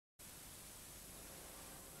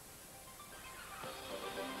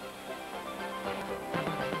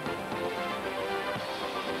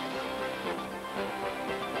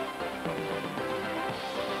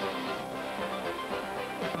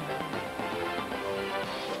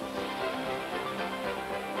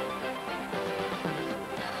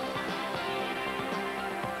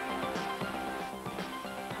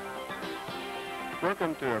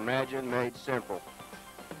Welcome to Imagine Made Simple,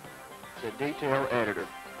 the Detail Editor.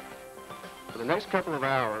 For the next couple of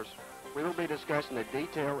hours, we will be discussing the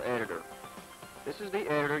Detail Editor. This is the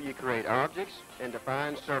editor you create objects and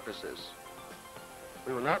define surfaces.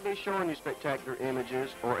 We will not be showing you spectacular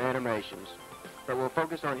images or animations, but we'll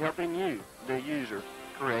focus on helping you, the user,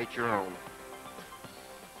 create your own.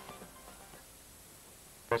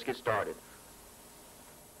 Let's get started.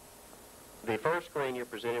 The first screen you're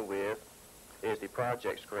presented with is the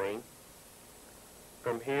project screen.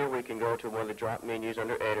 From here we can go to one of the drop menus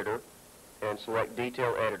under Editor and select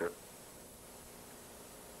Detail Editor.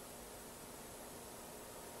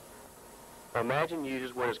 Imagine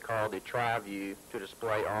uses what is called the Tri-View to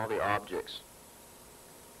display all the objects.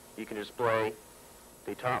 You can display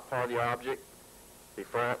the top part of the object, the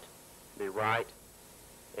front, the right,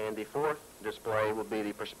 and the fourth display will be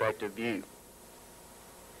the perspective view.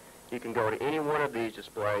 You can go to any one of these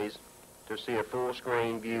displays to see a full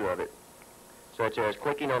screen view of it, such as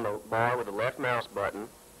clicking on the bar with the left mouse button.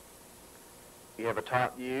 You have a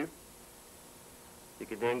top view. You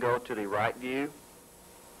can then go to the right view,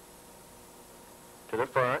 to the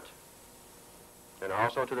front, and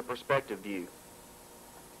also to the perspective view.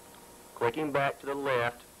 Clicking back to the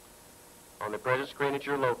left on the present screen that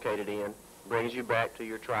you're located in brings you back to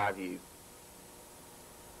your Tri-View.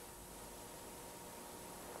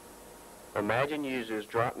 Imagine uses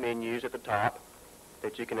drop menus at the top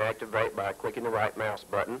that you can activate by clicking the right mouse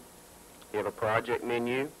button. You have a project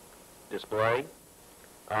menu, display,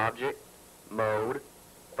 object, mode,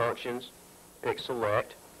 functions, pick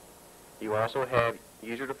select. You also have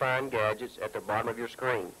user-defined gadgets at the bottom of your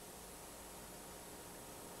screen.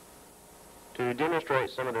 To demonstrate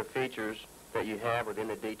some of the features that you have within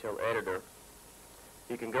the Detail Editor,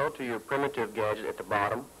 you can go to your primitive gadget at the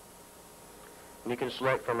bottom, and you can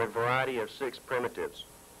select from a variety of 6 primitives.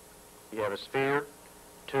 You have a sphere,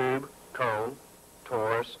 tube, cone,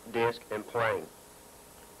 torus, disc, and plane.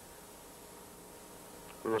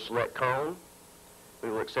 We will select cone. We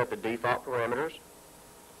will accept the default parameters,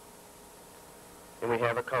 and we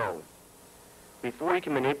have a cone. Before you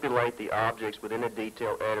can manipulate the objects within the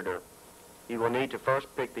Detail Editor, you will need to first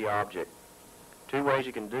pick the object. 2 ways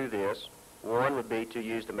you can do this. One would be to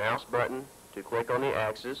use the mouse button to click on the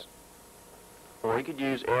axis, or you could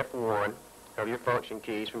use F1 of your function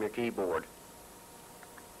keys from your keyboard.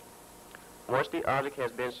 Once the object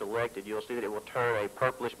has been selected, you'll see that it will turn a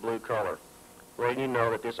purplish blue color, letting you know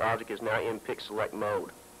that this object is now in pick select mode.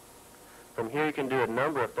 From here you can do a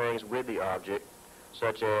number of things with the object,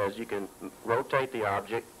 such as you can rotate the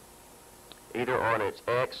object either on its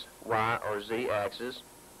X, Y, or Z axis.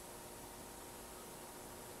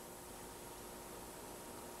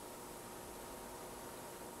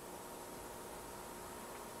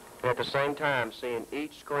 At the same time, seeing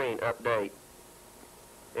each screen update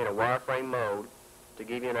in a wireframe mode to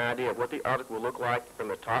give you an idea of what the object will look like from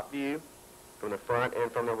the top view, from the front,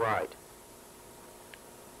 and from the right.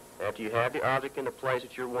 After you have the object in the place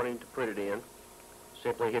that you're wanting to put it in,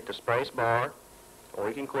 simply hit the space bar, or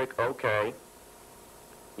you can click OK.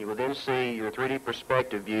 You will then see your 3D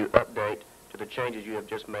perspective view update to the changes you have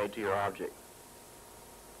just made to your object.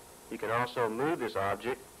 You can also move this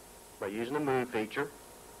object by using the Move feature.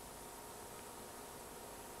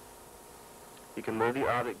 You can move the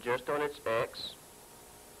object just on its X,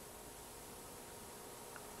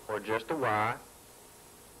 or just the Y,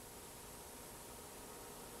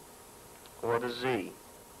 or the Z.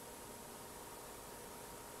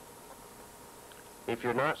 If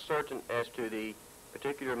you're not certain as to the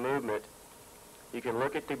particular movement, you can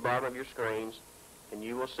look at the bottom of your screens and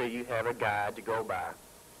you will see you have a guide to go by.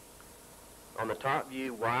 On the top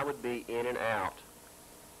view, Y would be in and out.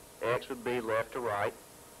 X would be left to right.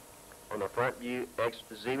 On the front view,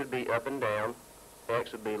 Z would be up and down,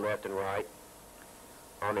 X would be left and right.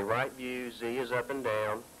 On the right view, Z is up and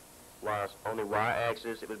down, whilst on the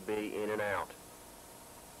Y-axis it would be in and out.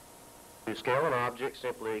 To scale an object,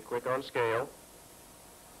 simply click on Scale.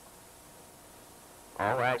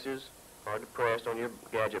 All axes are depressed on your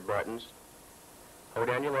gadget buttons. Hold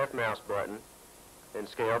down your left mouse button and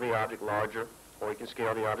scale the object larger, or you can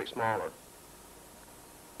scale the object smaller.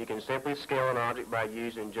 You can simply scale an object by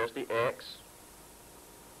using just the X,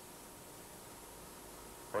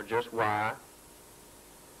 or just Y,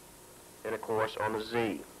 and of course on the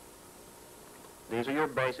Z. These are your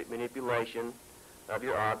basic manipulation of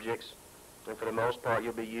your objects, and for the most part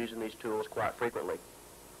you'll be using these tools quite frequently.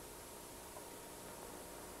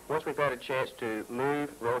 Once we've had a chance to move,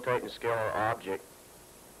 rotate, and scale our object,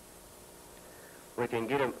 we can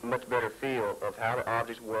get a much better feel of how the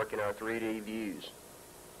objects work in our 3D views.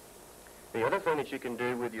 The other thing that you can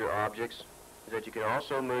do with your objects is that you can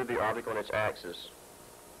also move the object on its axis.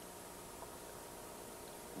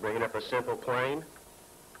 Bringing up a simple plane.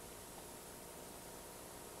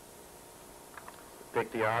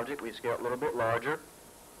 Pick the object, we scale it a little bit larger.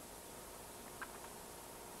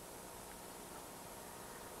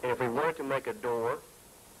 And if we wanted to make a door,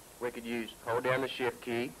 we could hold down the Shift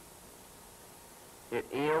key, hit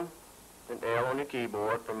M and L on your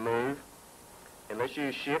keyboard for move, and let's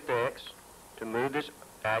use Shift X to move this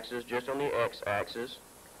axis just on the X axis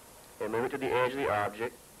and move it to the edge of the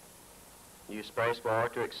object. Use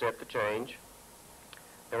spacebar to accept the change.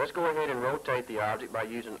 Now let's go ahead and rotate the object by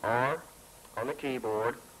using R on the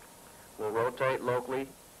keyboard. We'll rotate locally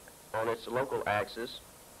on its local axis.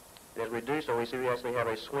 And as we do so, we see we actually have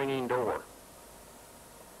a swinging door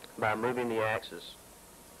by moving the axis.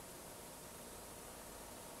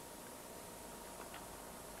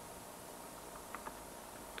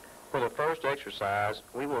 For the first exercise,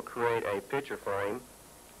 we will create a picture frame,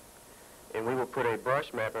 and we will put a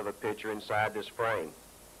brush map of a picture inside this frame.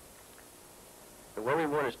 The way we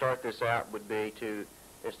want to start this out would be to,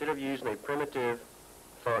 instead of using a primitive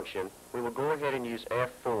function, we will go ahead and use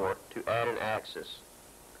F4 to add an axis.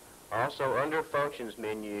 Also, under Functions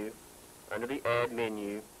menu, under the Add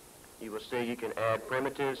menu, you will see you can add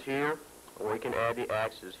primitives here, or you can add the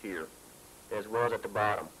axis here, as well as at the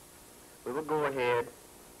bottom. We will go ahead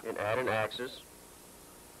and add an axis.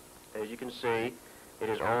 As you can see, it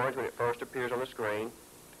is orange when it first appears on the screen.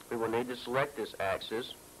 We will need to select this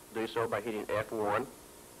axis. Do so by hitting F1.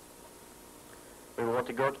 We want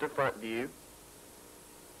to go to the front view,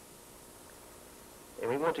 and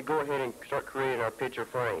we want to go ahead and start creating our picture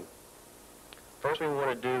frame. First thing we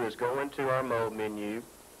want to do is go into our Mode menu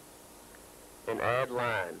and add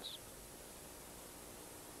lines.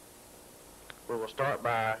 We will start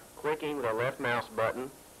by clicking with our left mouse button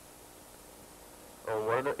on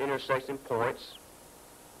one of the intersecting points.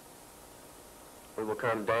 We will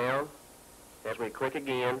come down. As we click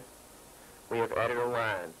again, we have added a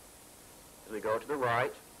line. As we go to the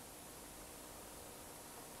right,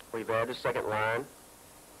 we've added the second line,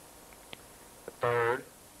 the third,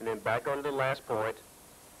 and then back onto the last point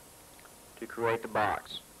to create the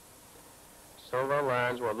box. Some of our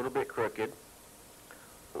lines were a little bit crooked.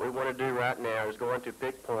 What we want to do right now is go into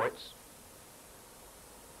Pick Points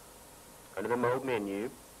under the Mode menu.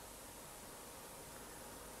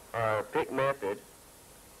 Our pick method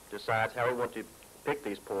decides how we want to pick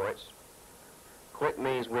these points. Click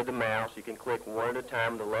means with the mouse. You can click one at a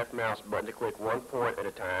time with the left mouse button to click one point at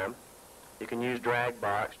a time. You can use Drag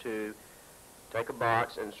Box to take a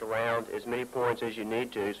box and surround as many points as you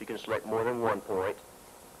need to, so you can select more than one point.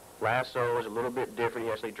 Lasso is a little bit different.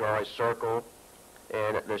 You actually draw a circle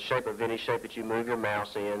and the shape of any shape that you move your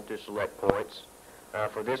mouse in to select points.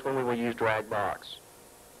 For this one, we will use Drag Box.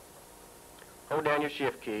 Hold down your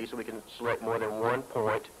Shift key so we can select more than one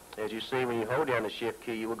point. As you see, when you hold down the Shift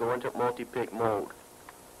key, you will go into multi-pick mode.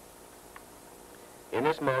 In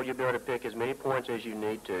this mode, you'll be able to pick as many points as you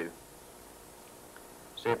need to.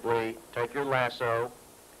 Simply take your lasso,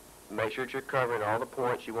 make sure that you're covering all the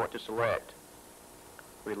points you want to select.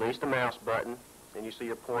 Release the mouse button, and you see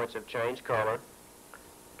your points have changed color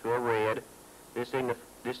to a red. This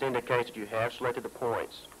indicates that you have selected the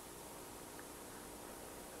points.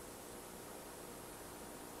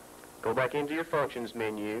 Go back into your Functions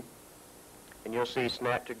menu, and you'll see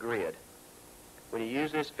Snap to Grid. When you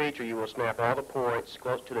use this feature, you will snap all the points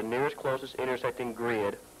close to the nearest closest intersecting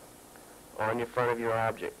grid on your front of your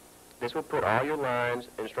object. This will put all your lines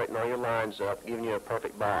and straighten all your lines up, giving you a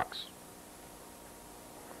perfect box.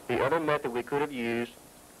 The other method we could have used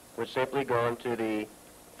would simply go into the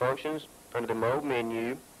Functions under the Mode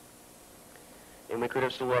menu, and we could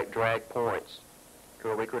have selected Drag Points,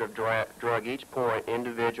 where we could have drug each point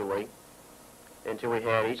individually until we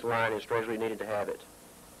had each line as straight as we needed to have it.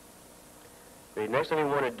 The next thing we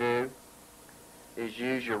want to do is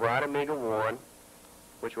use your right Amiga 1,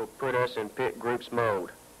 which will put us in Pick Groups mode.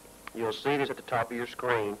 You'll see this at the top of your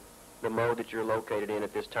screen, the mode that you're located in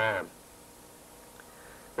at this time.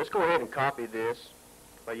 Let's go ahead and copy this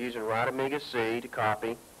by using right Amiga C to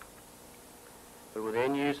copy. We will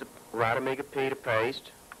then use the right Amiga P to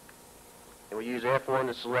paste, and we'll use F1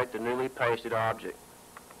 to select the newly pasted object.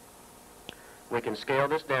 We can scale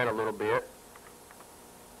this down a little bit.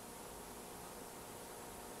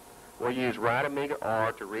 We'll use right Amiga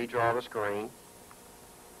R to redraw the screen.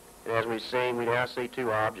 And as we've seen, we now see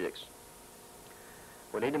two objects.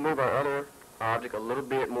 We need to move our other object a little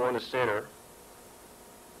bit more in the center.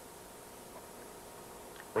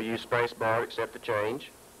 We'll use spacebar to accept the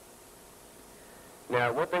change.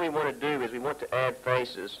 Now, one thing we want to do is we want to add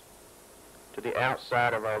faces. to the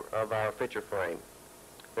outside of our picture frame.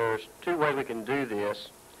 There's two ways we can do this.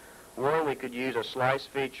 One, we could use a slice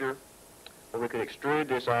feature, or we could extrude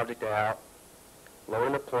this object out, lower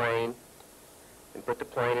the plane, and put the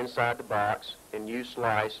plane inside the box, and use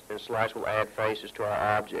slice, and slice will add faces to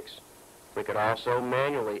our objects. We could also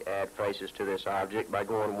manually add faces to this object by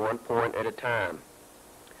going one point at a time.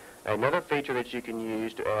 Another feature that you can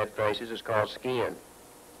use to add faces is called skin,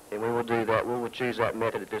 and we will do that. We will choose that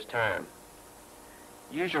method at this time.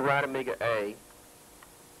 Use your right Amiga A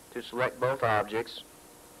to select both objects.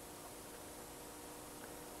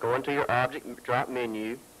 Go into your object drop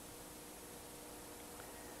menu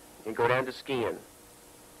and go down to Skin.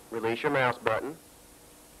 Release your mouse button,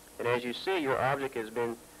 and as you see, your object has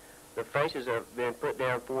been, the faces have been put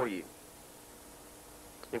down for you.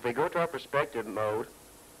 If we go to our perspective mode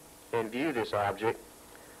and view this object,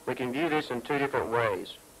 we can view this in two different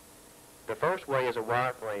ways. The first way is a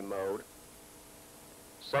wireframe mode.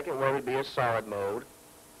 Second way would be a solid mode.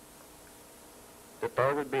 The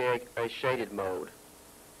third would be a shaded mode.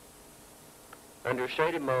 Under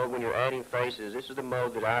shaded mode, when you're adding faces, this is the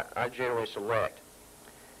mode that I generally select.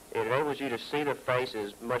 It enables you to see the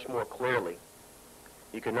faces much more clearly.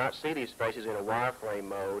 You cannot see these faces in a wireframe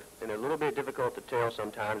mode, and they're a little bit difficult to tell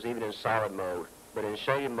sometimes, even in solid mode. But in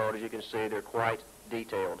shaded mode, as you can see, they're quite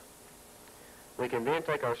detailed. We can then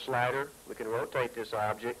take our slider, we can rotate this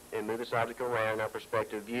object, and move this object around in our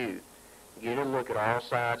perspective view. Get a look at all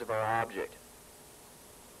sides of our object.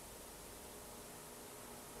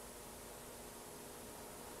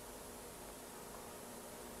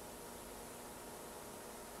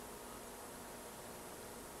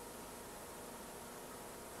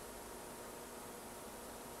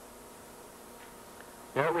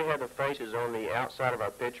 Now that we have the faces on the outside of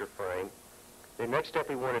our picture frame, the next step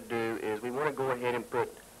we want to do is we want to go ahead and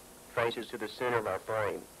put faces to the center of our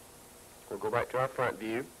frame. We'll go back to our front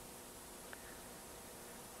view,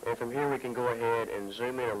 and from here we can go ahead and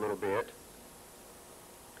zoom in a little bit,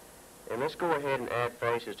 and let's go ahead and add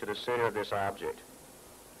faces to the center of this object.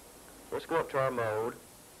 Let's go up to our mode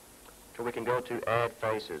so we can go to Add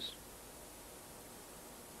Faces.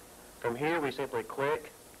 From here we simply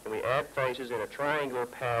click and we add faces in a triangular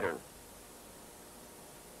pattern.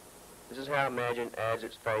 This is how Imagine adds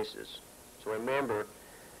its faces. So remember,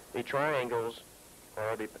 the triangles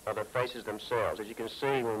are the faces themselves. As you can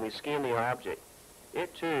see, when we skin the object,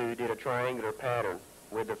 it too did a triangular pattern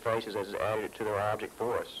with the faces as it added it to their object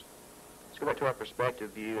for us. Let's go back to our perspective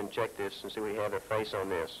view and check this and see we have a face on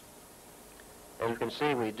this. As you can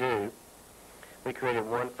see, we do. We created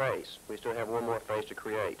one face. We still have one more face to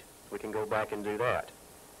create. We can go back and do that.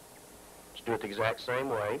 Let's do it the exact same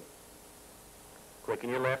way. Clicking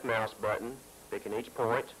your left mouse button, picking each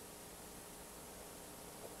point.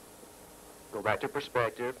 Go back to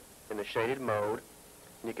perspective in the shaded mode,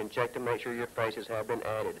 and you can check to make sure your faces have been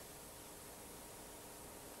added.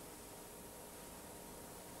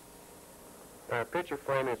 Our picture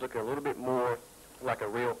frame is looking a little bit more like a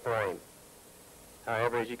real frame.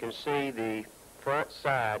 However, as you can see, the front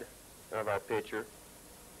side of our picture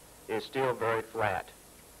is still very flat.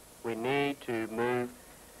 We need to move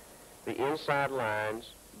the inside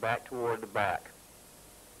lines back toward the back.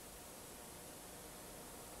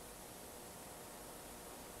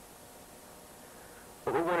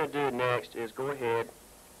 What we want to do next is go ahead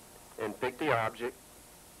and pick the object,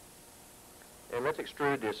 and let's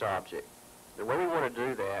extrude this object. The way we want to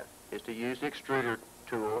do that is to use the extruder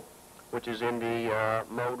tool, which is in the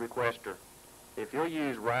mode requester. If you'll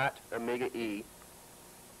use right Amiga E,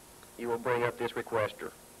 you will bring up this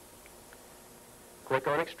requester. Click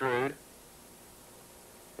on extrude.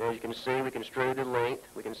 As you can see, we can extrude the length.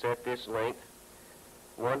 We can set this length.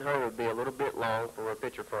 100 would be a little bit long for a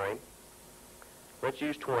picture frame. Let's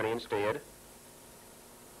use 20 instead.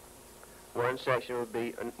 One section would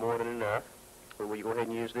be more than enough. But we'll go ahead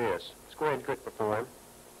and use this. Let's go ahead and click Perform.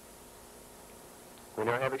 We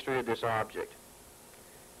now have extruded this object.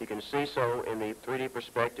 You can see so in the 3D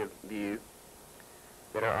perspective view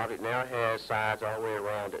that our object now has sides all the way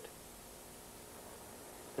around it.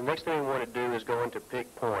 The next thing we want to do is go into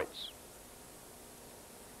Pick Points.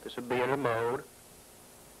 This would be under Mode,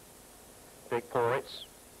 Pick Points.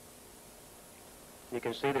 You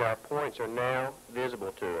can see that our points are now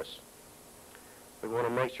visible to us. We want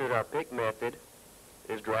to make sure that our pick method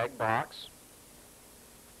is Drag Box.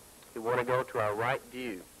 We want to go to our right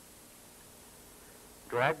view.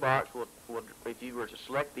 Drag Box will, if you were to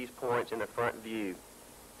select these points in the front view,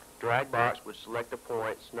 Drag Box would select the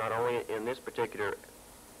points not only in this particular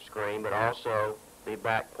screen, but also the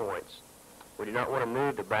back points. We do not want to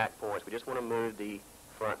move the back points. We just want to move the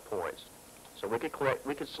front points. So we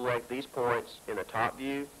could select these points in the top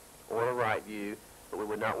view or the right view, but we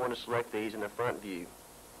would not want to select these in the front view.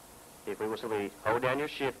 If we will simply hold down your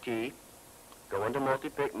Shift key, go into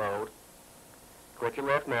multi-pick mode, click your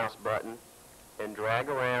left mouse button, and drag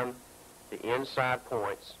around the inside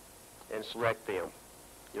points and select them.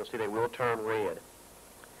 You'll see they will turn red.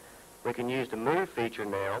 We can use the Move feature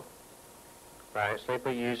now by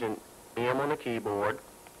simply using M on the keyboard,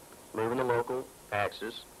 moving the local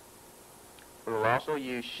axis. We will also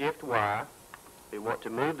use Shift-Y. We want to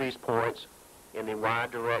move these points in the Y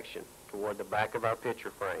direction toward the back of our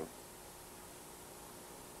picture frame.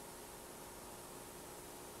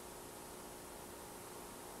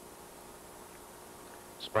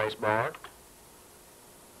 Space bar.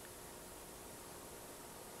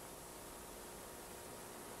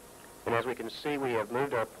 And as we can see, we have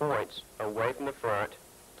moved our points away from the front,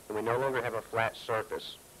 and we no longer have a flat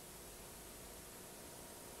surface.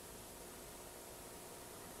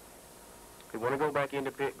 We want to go back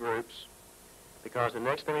into pick groups, because the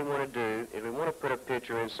next thing we want to do is we want to put a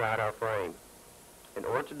picture inside our frame. In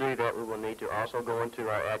order to do that, we will need to also go into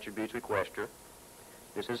our Attributes Requester.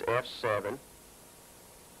 This is F7.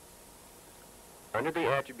 Under the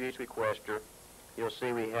Attributes Requester, you'll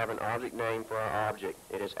see we have an object name for our object.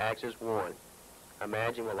 It is Axis 1.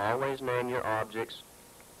 Imagine we'll always name your objects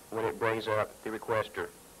when it brings up the requester.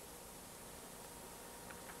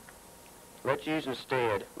 Let's change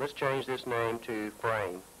this name to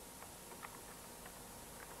Frame.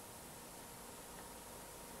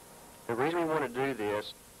 The reason we want to do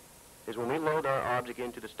this is when we load our object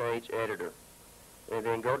into the Stage Editor and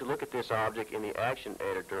then go to look at this object in the Action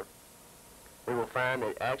Editor, we will find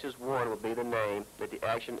that Axis 1 will be the name that the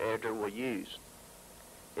Action Editor will use.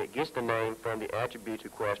 It gets the name from the Attributes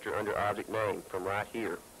Requester under Object Name from right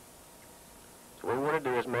here. So what we want to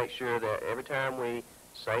do is make sure that every time we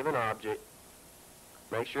save an object,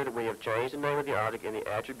 make sure that we have changed the name of the object in the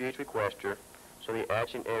Attributes Requester so the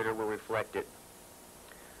Action Editor will reflect it.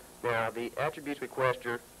 Now, the Attributes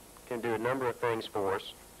Requester can do a number of things for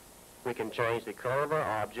us. We can change the color of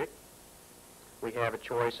our object. We have a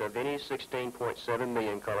choice of any 16.7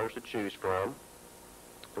 million colors to choose from.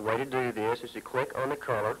 The way to do this is to click on the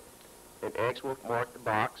color, and X will mark the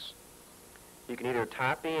box. You can either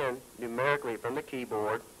type in numerically from the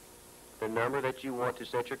keyboard the number that you want to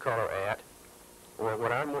set your color at, or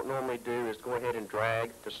what I normally do is go ahead and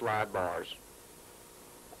drag the slide bars.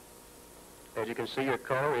 As you can see, your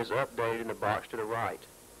color is updated in the box to the right.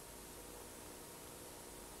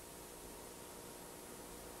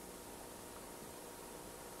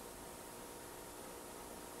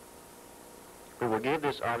 We will give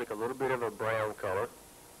this object a little bit of a brown color.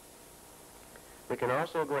 We can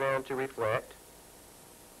also go down to Reflect,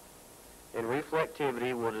 and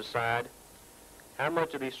reflectivity will decide how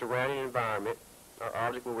much of the surrounding environment our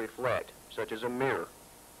object will reflect, such as a mirror.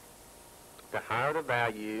 The higher the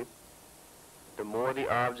value, the more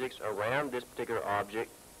the objects around this particular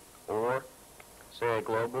object, or say a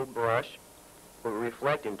global brush, will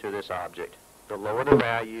reflect into this object. The lower the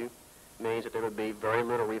value means that there will be very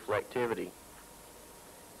little reflectivity.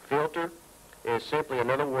 Filter is simply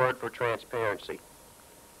another word for transparency.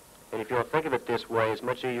 And if you'll think of it this way, it's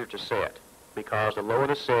much easier to set, because the lower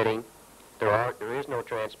the setting, there is no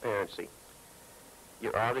transparency.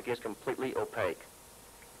 Your object is completely opaque.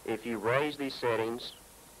 If you raise these settings,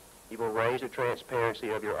 you will raise the transparency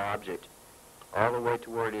of your object all the way to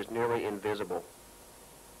where it is nearly invisible.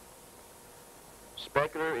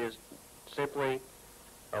 Specular is simply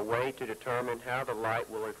a way to determine how the light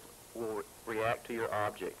will react to your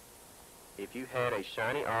object. If you had a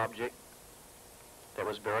shiny object that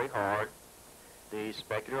was very hard, the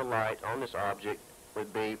specular light on this object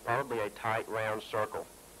would be probably a tight round circle.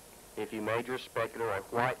 If you made your specular a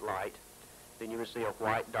white light, then you would see a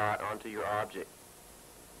white dot onto your object.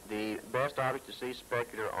 The best objects to see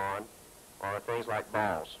specular on are things like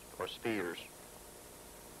balls or spheres.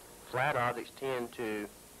 Flat objects tend to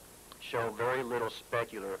show very little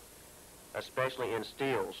specular, especially in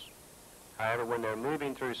stills. However, when they're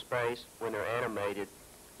moving through space, when they're animated,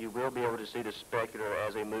 you will be able to see the specular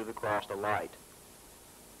as they move across the light.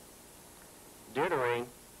 Dithering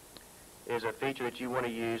is a feature that you want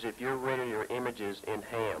to use if you're rendering your images in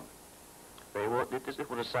ham. This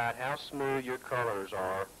will decide how smooth your colors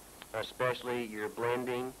are, especially your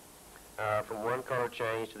blending from one color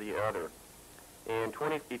change to the other. And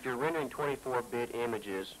if you're rendering 24-bit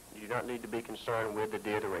images, you do not need to be concerned with the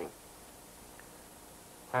dithering.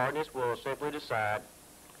 Hardness will simply decide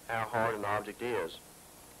how hard an object is,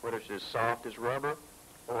 whether it's as soft as rubber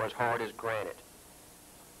or as hard as granite.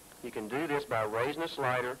 You can do this by raising the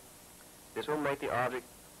slider. This will make the object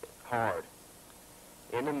hard.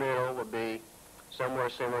 In the middle would be somewhere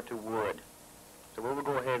similar to wood. So we'll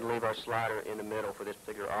go ahead and leave our slider in the middle for this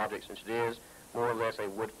particular object since it is more or less a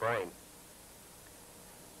wood frame.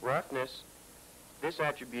 Roughness, this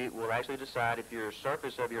attribute will actually decide if your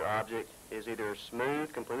surface of your object is either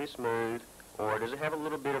smooth, completely smooth, or does it have a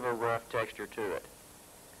little bit of a rough texture to it.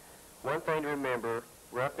 One thing to remember,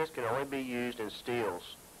 roughness can only be used in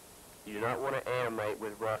steels. You do not want to animate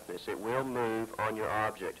with roughness. It will move on your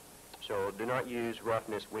object. So do not use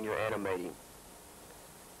roughness when you're animating.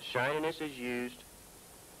 Shininess is used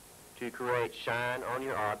to create shine on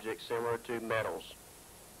your object similar to metals.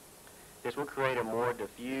 This will create a more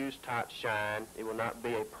diffused type shine. It will not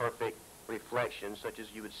be a perfect reflection such as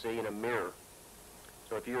you would see in a mirror.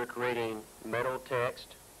 So if you are creating metal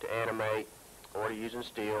text to animate or to use in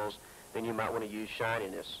steels, then you might want to use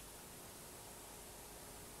shininess.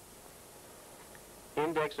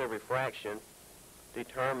 Index of refraction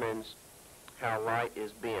determines how light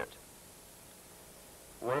is bent.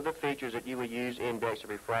 One of the features that you would use index of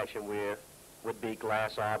refraction with would be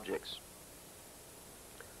glass objects.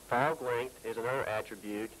 Fog length is another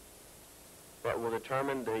attribute that will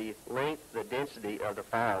determine the length, the density of the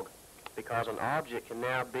fog, because an object can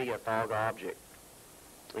now be a fog object.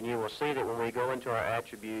 And you will see that when we go into our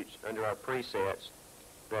attributes under our presets,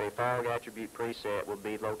 that a fog attribute preset will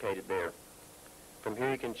be located there. From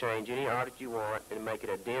here you can change any object you want and make it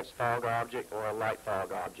a dense fog object or a light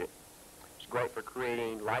fog object. It's great for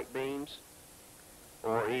creating light beams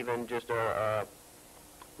or even just a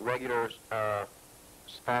regular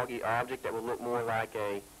foggy object that will look more like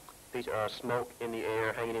a piece of smoke in the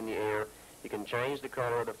air, hanging in the air. You can change the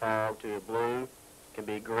color of the fog to blue, it can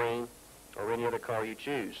be green, or any other color you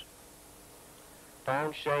choose.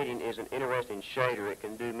 Foam shading is an interesting shader. It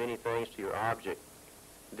can do many things to your object.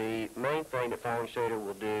 The main thing that foam shader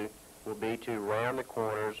will do will be to round the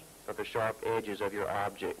corners of the sharp edges of your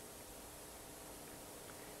object.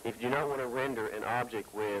 If you do not want to render an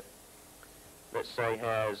object with, let's say,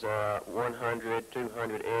 has 100,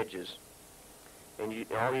 200 edges, and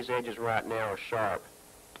all these edges right now are sharp,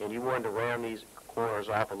 and you wanted to round these corners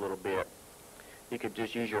off a little bit, you could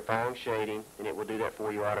just use your foam shading, and it will do that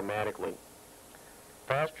for you automatically.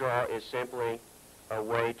 Fast Draw is simply a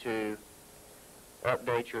way to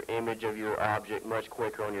update your image of your object much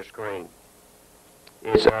quicker on your screen.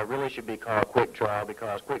 It really should be called Quick Draw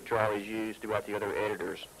because Quick Draw is used throughout the other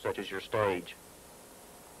editors, such as your Stage.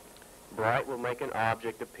 Bright will make an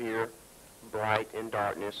object appear bright in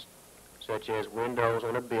darkness, such as windows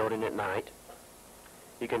on a building at night.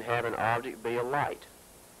 You can have an object be a light.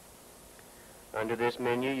 Under this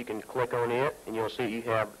menu, you can click on it, and you'll see you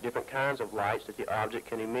have different kinds of lights that the object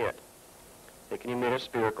can emit. It can emit a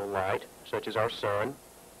spherical light, such as our sun,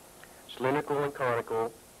 cylindrical and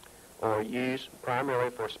conical, or used primarily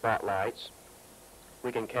for spotlights.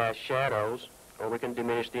 We can cast shadows, or we can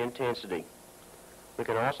diminish the intensity. We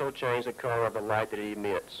can also change the color of the light that it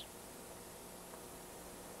emits.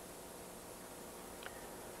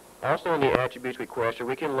 Also in the Attributes Requester,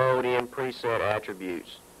 we can load in preset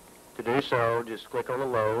attributes. To do so, just click on the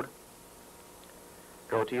load,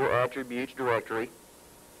 go to your Attributes directory,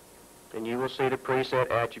 and you will see the preset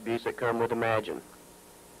attributes that come with Imagine.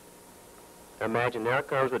 Imagine now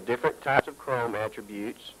comes with different types of chrome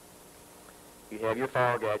attributes. You have your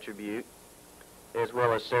fog attribute, as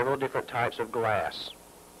well as several different types of glass.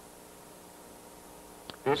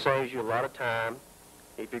 This saves you a lot of time.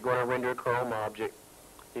 If you're going to render a chrome object,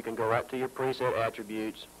 you can go right to your preset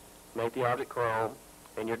attributes, make the object chrome,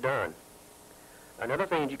 and you're done. Another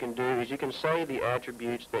thing you can do is you can save the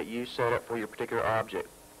attributes that you set up for your particular object.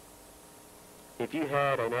 If you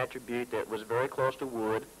had an attribute that was very close to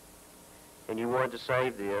wood and you wanted to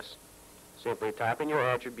save this, simply type in your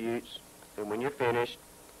attributes, and when you're finished,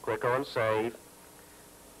 click on Save.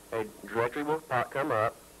 A directory will come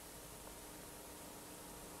up,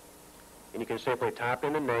 and you can simply type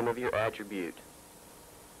in the name of your attribute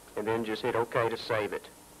and then just hit OK to save it.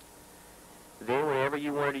 Then whenever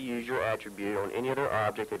you wanted to use your attribute on any other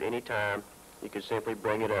object at any time, you can simply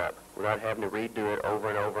bring it up without having to redo it over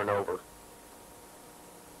and over and over.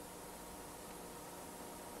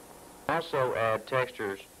 Also add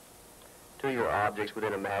textures to your objects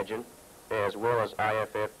within Imagine, as well as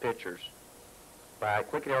IFF pictures. By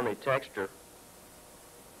clicking on the texture,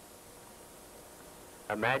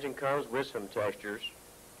 Imagine comes with some textures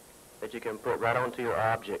that you can put right onto your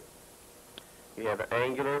object. You have an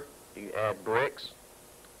angular, you add bricks,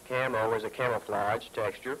 camo is a camouflage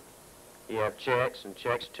texture. You have checks and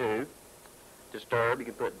checks 2. Disturb, you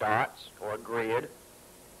can put dots or a grid.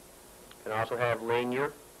 You can also have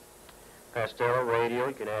linear, pastel or radial,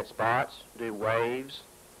 you can add spots, do waves,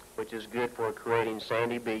 which is good for creating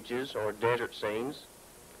sandy beaches or desert scenes.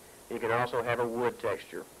 You can also have a wood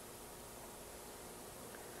texture.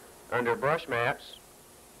 Under brush maps,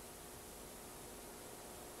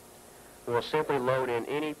 we'll simply load in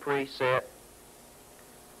any preset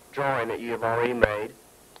drawing that you have already made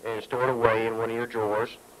and store it away in one of your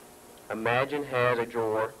drawers. Imagine has a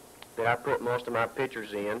drawer that I put most of my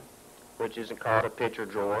pictures in, which is called a picture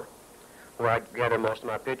drawer, where I gather most of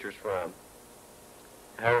my pictures from.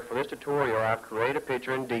 However, for this tutorial, I've created a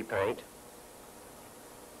picture in DPaint.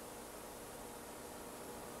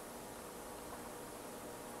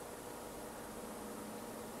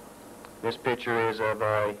 This picture is of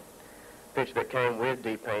a picture that came with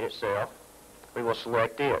DPaint itself. We will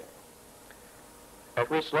select it.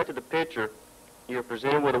 After we've selected the picture, you're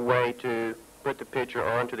presented with a way to put the picture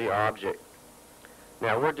onto the object.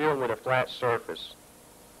 Now we're dealing with a flat surface,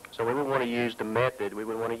 so we would want to use the method we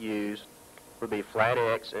would want to use would be flat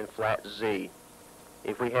X and flat Z.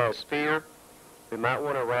 If we had a sphere, we might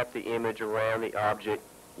want to wrap the image around the object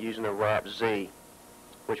using the wrap Z,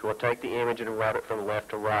 which will take the image and wrap it from left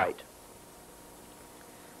to right.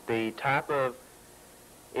 The type of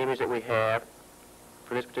image that we have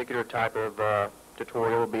for this particular type of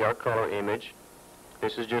tutorial will be our color image.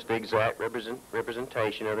 This is just the exact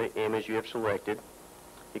representation of the image you have selected.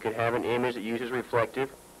 You could have an image that uses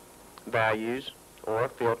reflective values or a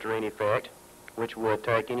filtering effect, which would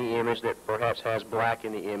take any image that perhaps has black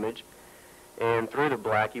in the image, and through the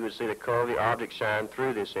black you would see the color of the object shine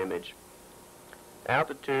through this image.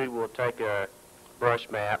 Altitude will take a brush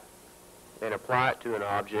map and apply it to an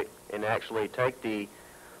object and actually take the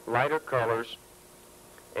lighter colors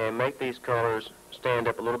and make these colors stand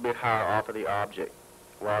up a little bit higher off of the object,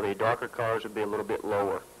 while the darker colors would be a little bit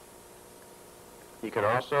lower. You can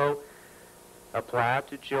also apply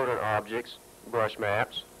to children objects brush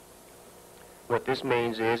maps. What this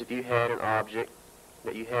means is if you had an object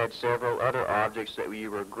that you had several other objects that you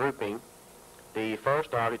were grouping, the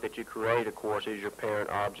first object that you create, of course, is your parent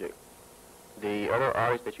object. The other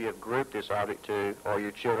objects that you have grouped this object to are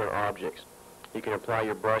your children objects. You can apply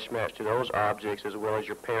your brush maps to those objects as well as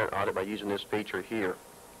your parent object by using this feature here.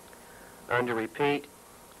 Under repeat,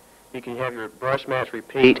 you can have your brush maps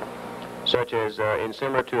repeat, such as in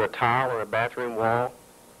similar to a tile or a bathroom wall,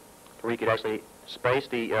 where you could actually space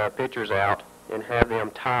the pictures out and have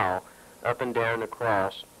them tile up and down and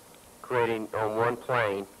across, creating on one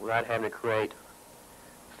plane without having to create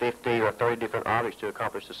 50 or 30 different objects to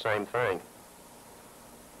accomplish the same thing.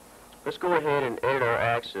 Let's go ahead and edit our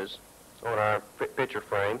axes on our picture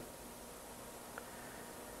frame.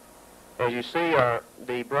 As you see,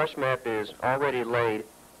 the brush map is already laid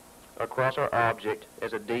across our object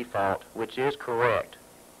as a default, which is correct.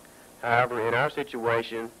 However, in our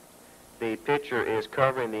situation, the picture is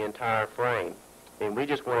covering the entire frame, and we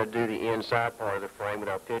just want to do the inside part of the frame with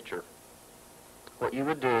our picture. What you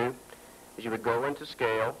would do is you would go into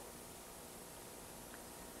scale,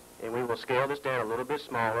 and we will scale this down a little bit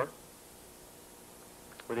smaller.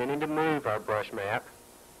 We then need to move our brush map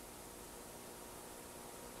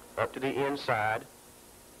up to the inside.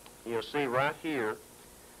 You'll see right here,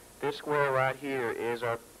 this square right here is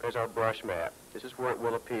our brush map. This is where it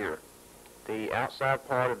will appear. The outside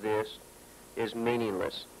part of this is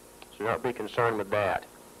meaningless, so do not be concerned with that.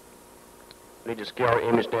 We need to scale our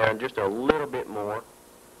image down just a little bit more.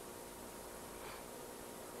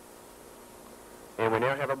 And we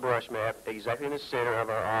now have a brush map exactly in the center of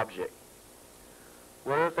our object.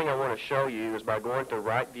 One other thing I want to show you is by going to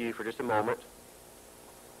right view for just a moment,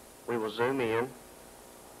 we will zoom in.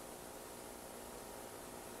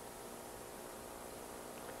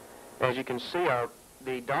 As you can see,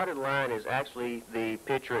 the dotted line is actually the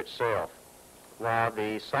picture itself, while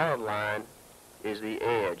the solid line is the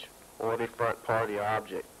edge, or the front part of the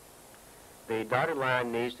object. The dotted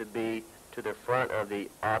line needs to be to the front of the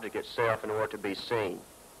object itself in order to be seen.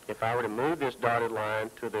 If I were to move this dotted line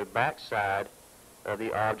to the back side of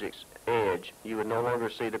the object's edge, you would no longer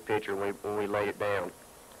see the picture when we laid it down.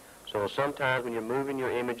 So sometimes when you're moving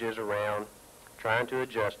your images around, trying to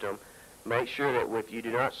adjust them, make sure that if you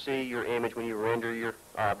do not see your image when you render your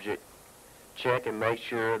object, check and make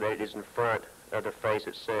sure that it is in front of the face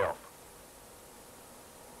itself.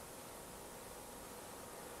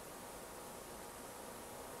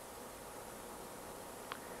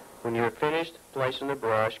 When you're finished placing the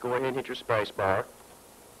brush, go ahead and hit your space bar,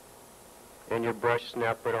 and your brush is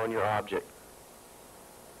now put on your object.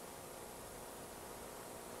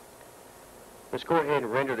 Let's go ahead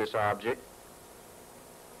and render this object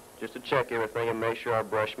just to check everything and make sure our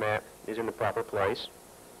brush map is in the proper place.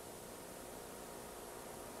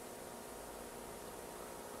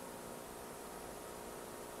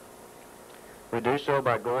 We do so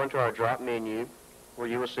by going to our drop menu where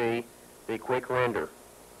you will see the Quick Render.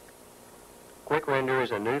 Quick Render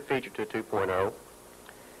is a new feature to 2.0.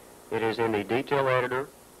 It is in the Detail Editor,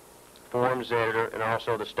 Forms Editor, and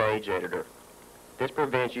also the Stage Editor. This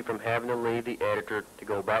prevents you from having to leave the editor to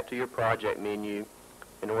go back to your project menu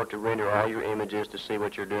in order to render all your images to see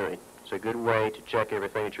what you're doing. It's a good way to check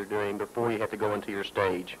everything that you're doing before you have to go into your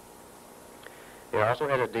stage. It also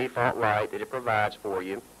has a default light that it provides for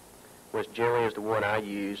you, which generally is the one I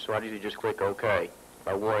use, so I usually just click OK. If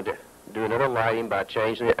I wanted to do another lighting by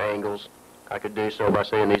changing the angles, I could do so by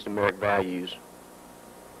setting these numeric values.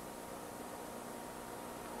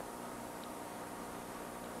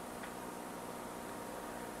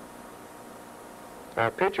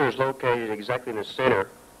 Our picture is located exactly in the center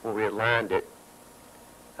where we aligned it.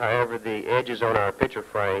 However, the edges on our picture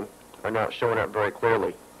frame are not showing up very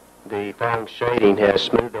clearly. The Phong shading has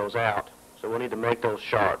smoothed those out, so we'll need to make those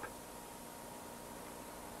sharp.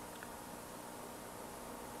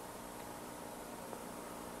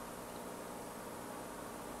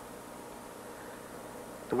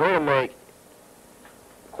 The way to make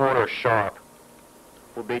corners sharp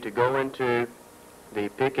will be to go into the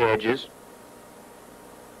Pick Edges,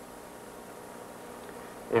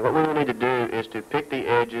 and what we will need to do is to pick the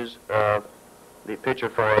edges of the picture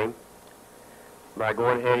frame by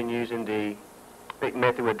going ahead and using the pick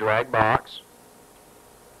method with drag box.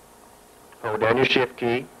 Hold down your Shift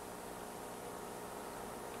key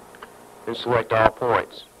and select all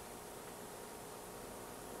points.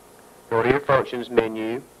 Go to your Functions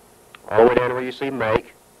menu, all the way down to where you see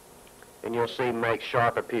Make, and you'll see Make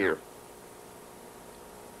Sharp appear.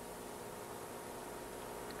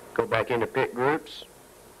 Go back into Pick Groups,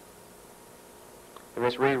 and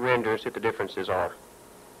let's re-render and see what the differences are.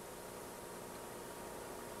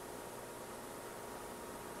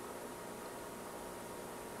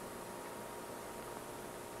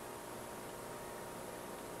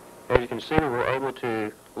 As you can see, we were able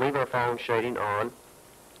to leave our Phong shading on,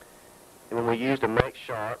 and when we used the Make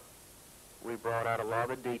Sharp, we brought out a lot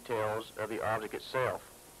of the details of the object itself.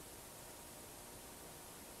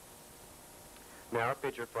 Now our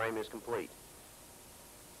picture frame is complete.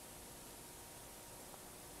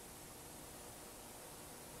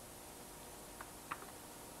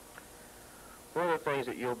 One of the things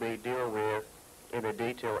that you'll be dealing with in the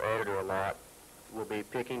Detail Editor a lot will be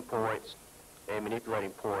picking points and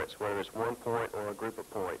manipulating points, whether it's one point or a group of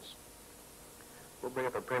points. We'll bring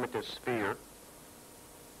up a primitive sphere,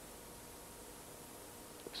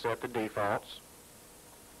 accept the defaults,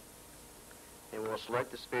 and we'll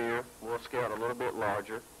select the sphere. We'll scale it a little bit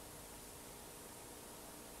larger.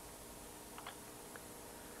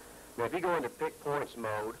 Now if you go into Pick Points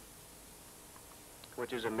mode,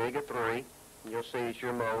 which is Omega 3, you'll see that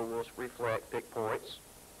your mode will reflect Pick Points.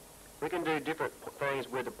 We can do different things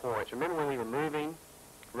with the points. Remember, when we were moving,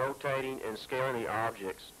 rotating, and scaling the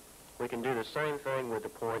objects, we can do the same thing with the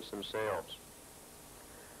points themselves.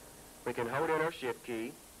 We can hold in our Shift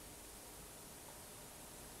key.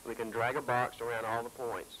 We can drag a box around all the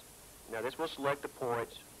points. Now this will select the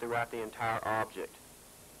points throughout the entire object.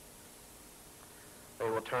 They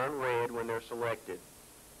will turn red when they're selected.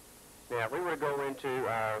 Now if we were to go into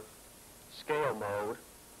our scale mode,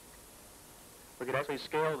 we could actually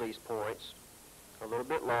scale these points a little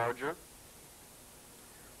bit larger,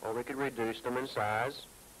 or we could reduce them in size.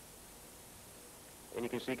 And you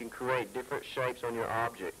can see you can create different shapes on your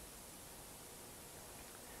object.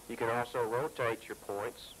 You can also rotate your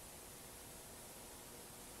points.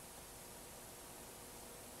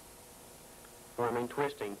 Forming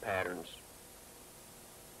twisting patterns.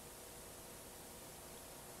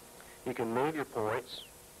 You can move your points,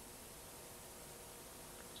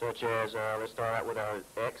 such as, let's start out with our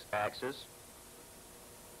x-axis.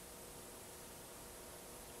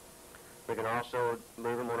 We can also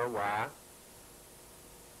move them on a y.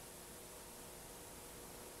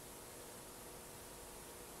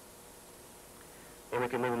 And we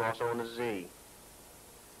can move them also on the z.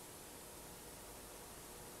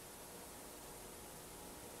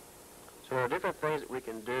 So there are different things that we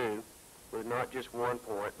can do with not just one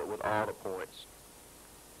point, but with all the points.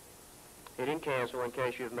 Hitting cancel in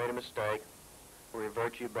case you have made a mistake will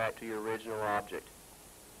revert you back to your original object.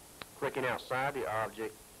 Clicking outside the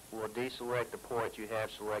object will deselect the points you have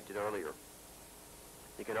selected earlier.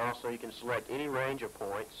 You can select any range of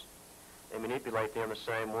points and manipulate them the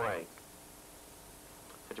same way.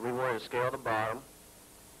 If we wanted to scale the bottom,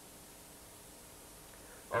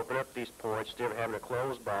 open up these points instead of having a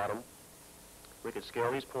closed bottom, we could scale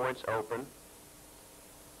these points open.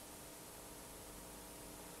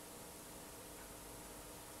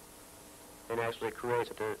 and actually creates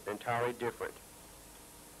something entirely different.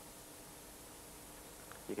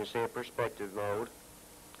 You can see in perspective mode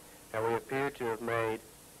how we appear to have made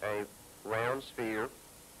a round sphere,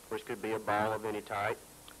 which could be a ball of any type,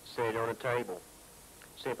 set on a table,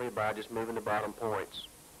 simply by just moving the bottom points.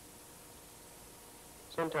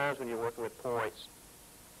 Sometimes when you're working with points,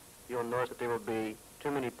 you'll notice that there will be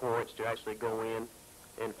too many points to actually go in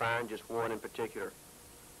and find just one in particular.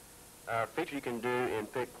 A feature you can do in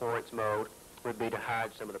Pick Points mode would be to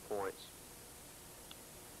hide some of the points.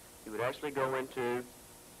 You would actually go into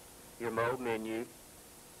your mode menu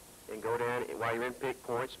and go down while you're in Pick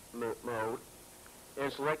Points mode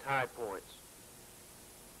and select Hide Points.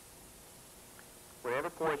 Whatever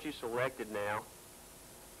points you selected now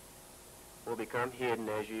will become hidden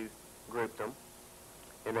as you group them,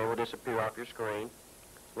 and they will disappear off your screen,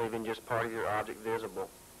 leaving just part of your object visible.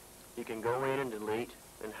 You can go in and delete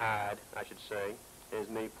and hide, I should say, as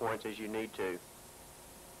many points as you need to.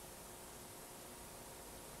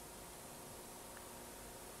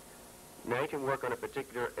 Now you can work on a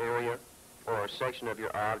particular area or a section of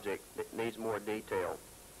your object that needs more detail.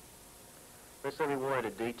 Let's say we wanted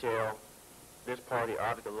to detail this part of the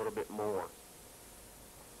object a little bit more.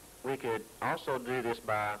 We could also do this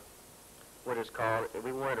by what is called, if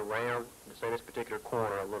we wanted to round, say, this particular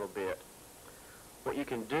corner a little bit. What you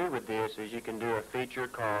can do with this is you can do a feature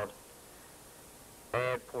called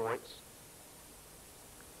Add Points,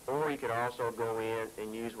 or you could also go in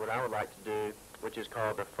and use what I would like to do, which is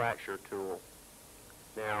called the Fracture tool.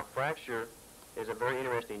 Now, Fracture is a very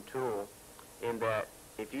interesting tool in that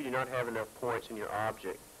if you do not have enough points in your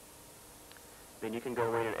object, then you can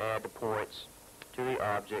go in and add the points to the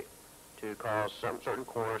object to cause some certain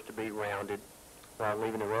corners to be rounded while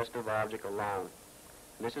leaving the rest of the object alone.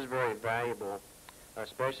 And this is very valuable,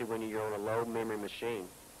 especially when you're on a low memory machine.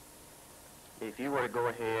 If you were to go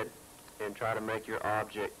ahead and try to make your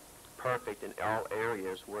object perfect in all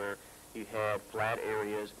areas, where you had flat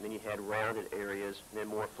areas, and then you had rounded areas, and then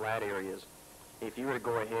more flat areas, if you were to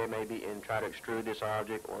go ahead maybe and try to extrude this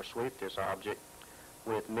object or sweep this object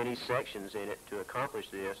with many sections in it to accomplish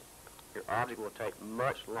this, your object will take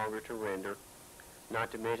much longer to render,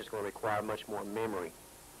 not to mention it's going to require much more memory.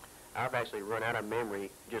 I've actually run out of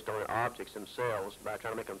memory just on the objects themselves by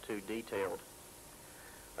trying to make them too detailed.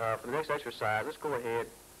 For the next exercise, let's go ahead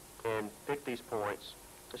and pick these points.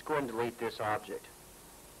 Let's go ahead and delete this object.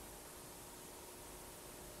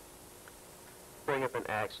 Bring up an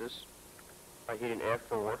axis by hitting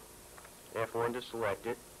F4, F1 to select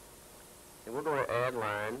it, and we're going to add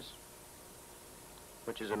lines,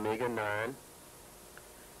 which is Amiga 9,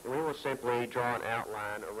 and we will simply draw an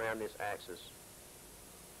outline around this axis.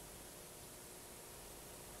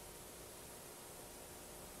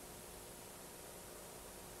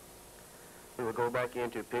 We will go back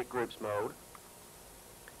into Pick Groups mode,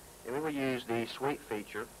 and we will use the Sweep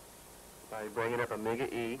feature by bringing up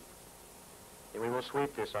Amiga E, and we will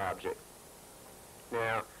sweep this object.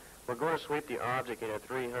 Now, we're going to sweep the object in a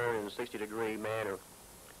 360-degree manner.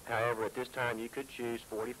 However, at this time, you could choose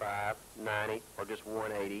 45, 90, or just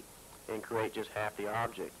 180 and create just half the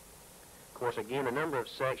object. Of course, again, the number of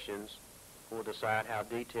sections will decide how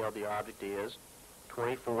detailed the object is.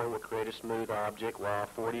 24 will create a smooth object, while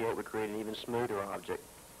 48 would create an even smoother object.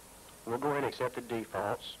 We'll go ahead and accept the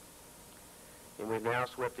defaults, and we've now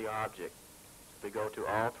swept the object. If we go to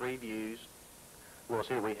all three views, we'll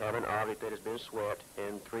see that we have an object that has been swept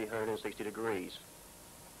in 360 degrees.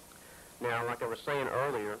 Now, like I was saying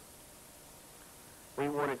earlier, we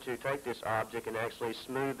wanted to take this object and actually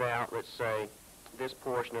smooth out, let's say, this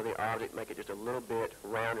portion of the object, make it just a little bit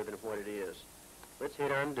rounder than what it is. Let's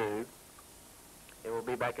hit undo, and we'll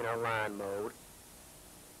be back in our line mode.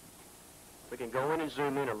 We can go in and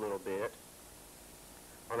zoom in a little bit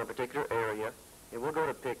on a particular area, and we'll go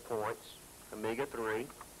to Pick Points, Amiga 3,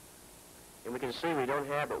 and we can see we don't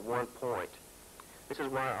have but one point. This is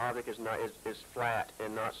why our object is flat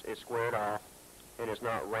and is squared off and is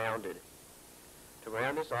not rounded. To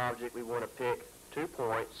round this object, we want to pick 2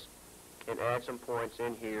 points and add some points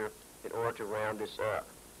in here in order to round this up.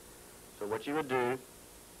 So what you would do,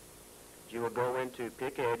 you will go into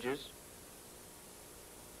Pick Edges.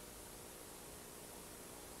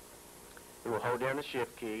 You will hold down the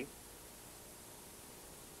Shift key.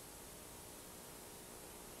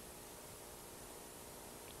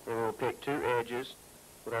 And we'll pick 2 edges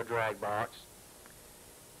with our drag box,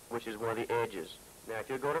 which is one of the edges. Now, if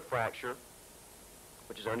you go to Fracture,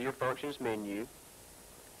 which is under your Functions menu,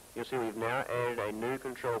 you'll see we've now added a new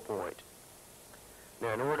control point.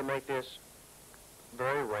 Now, in order to make this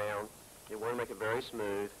very round, you want to make it very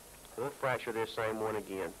smooth, we'll fracture this same one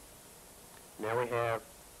again. Now we have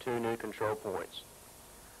 2 new control points.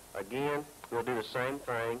 Again, we'll do the same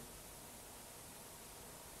thing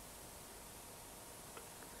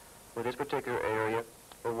with this particular area.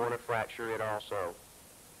 We'll want to fracture it also.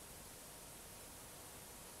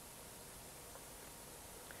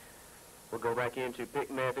 We'll go back into Pick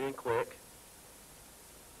Method and click,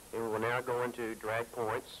 and we will now go into Drag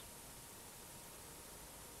Points.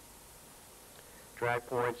 Drag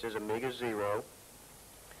Points is Omega 0.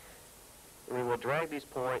 And we will drag these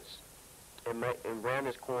points and round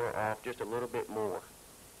this corner off just a little bit more.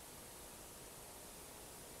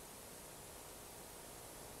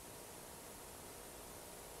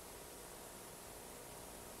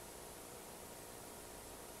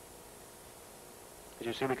 As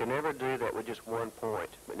you see, we can never do that with just one point,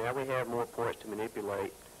 but now we have more points to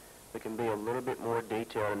manipulate. We can be a little bit more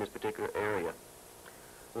detailed in this particular area.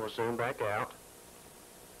 We'll zoom back out.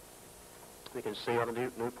 We can see all the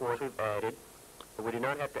new points we've added, but we do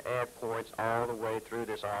not have to add points all the way through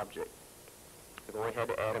this object. We've only had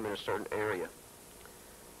to add them in a certain area.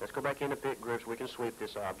 Let's go back into Pick Groups. We can sweep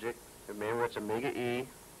this object. Remember, it's Omega E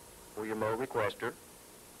for your mode requester.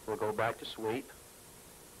 We'll go back to Sweep,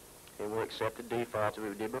 and we'll accept the defaults that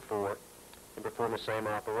we did before and perform the same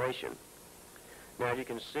operation. Now, as you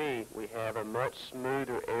can see, we have a much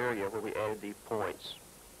smoother area where we added these points.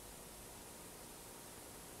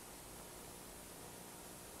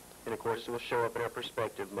 And of course, this will show up in our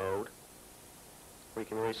perspective mode, where you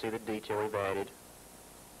can really see the detail we've added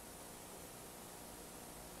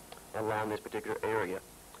along this particular area.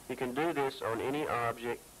 You can do this on any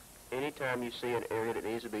object anytime you see an area that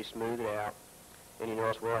needs to be smoothed out, and you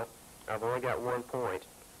notice, well, I've only got one point,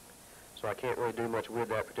 so I can't really do much with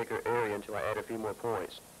that particular area until I add a few more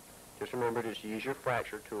points. Just remember to just use your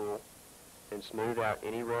fracture tool and smooth out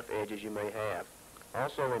any rough edges you may have.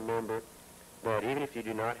 Also remember that even if you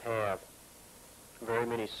do not have very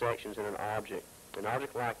many sections in an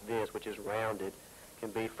object like this, which is rounded,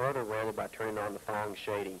 can be further rounded by turning on the Phong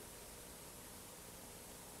shading.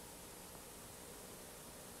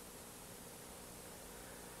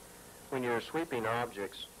 When you're sweeping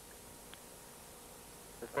objects,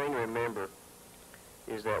 the thing to remember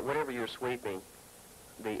is that whatever you're sweeping,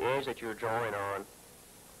 the edge that you're drawing on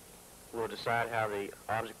will decide how the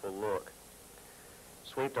object will look.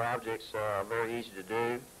 Sweeped objects are very easy to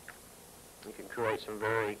do. You can create some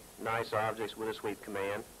very nice objects with a sweep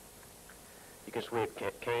command. You can sweep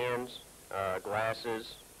cans,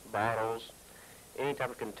 glasses, bottles, any type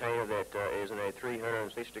of container that is in a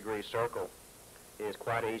 360-degree circle is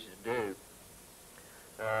quite easy to do.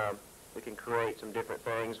 We can create some different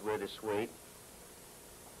things with this sweep.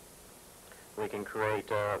 We can create,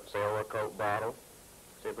 say, a Coke bottle.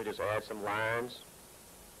 Simply just add some lines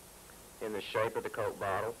in the shape of the Coke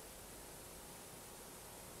bottle.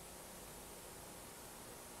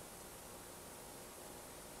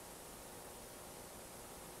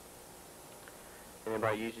 And then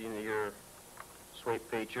by using your sweep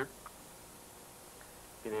feature,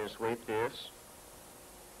 you can then sweep this.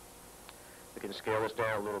 We can scale this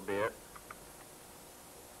down a little bit.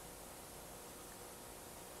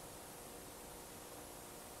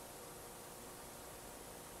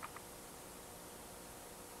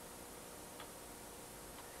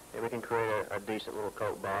 And we can create a decent little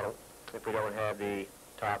Coke bottle. If we don't have the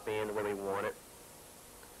top end where we want it,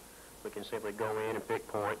 we can simply go in and pick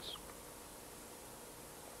points.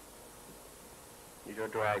 Use our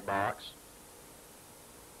drag box.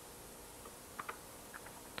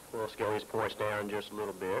 We'll scale these points down just a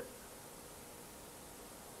little bit.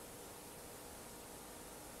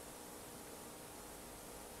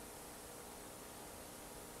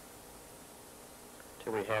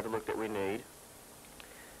 Till we have the look that we need.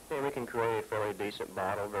 And we can create a fairly decent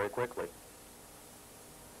bottle very quickly.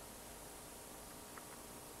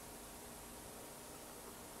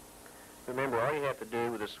 Remember, all you have to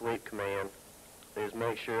do with the sweep command is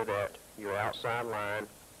make sure that your outside line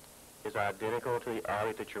is identical to the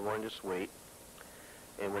object that you're wanting to sweep.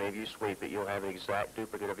 And whenever you sweep it, you'll have an exact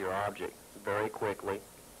duplicate of your object very quickly.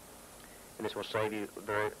 And this will save you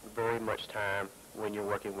very, very much time when you're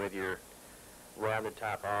working with your rounded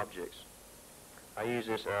type objects. I use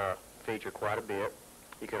this feature quite a bit.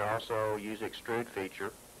 You can also use the extrude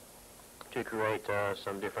feature to create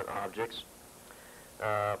some different objects.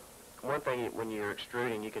 One thing, when you're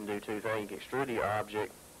extruding, you can do two things. You can extrude the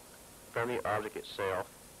object from the object itself,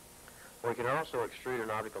 or you can also extrude an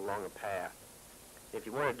object along a path. If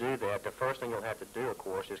you want to do that, the first thing you'll have to do, of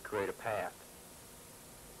course, is create a path.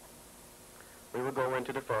 We will go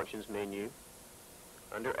into the Functions menu,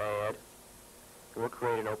 under Add, and we'll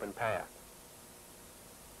create an open path.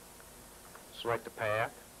 Select the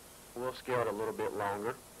path. We'll scale it a little bit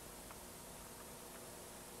longer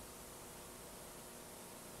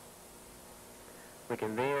We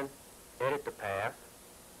can then edit the path.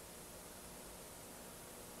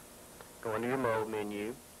 Go into your Mode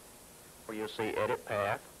menu, where you'll see Edit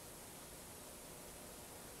Path,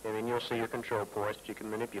 and then you'll see your control points that you can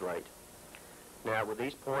manipulate. Now, with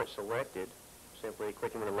these points selected, simply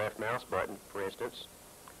clicking with the left mouse button, for instance,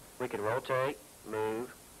 we can rotate,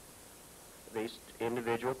 move these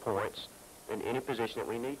individual points in any position that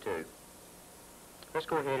we need to. Let's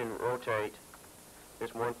go ahead and rotate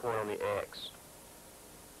this one point on the X.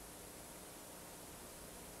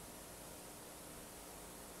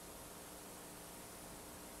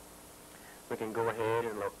 We can go ahead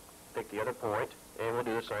and pick the other point, and we'll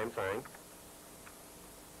do the same thing.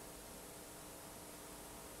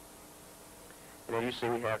 And as you see,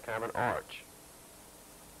 we have kind of an arch.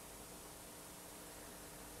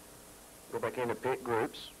 Go back into Pick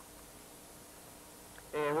Groups,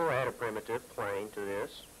 and we'll add a primitive plane to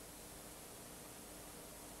this.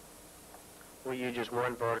 We'll use just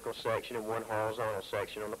one vertical section and one horizontal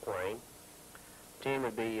section on the plane. 10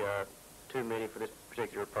 would be too many for this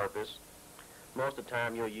particular purpose. Most of the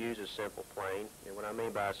time you'll use a simple plane, and what I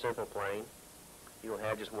mean by a simple plane, you'll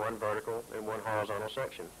have just one vertical and one horizontal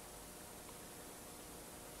section.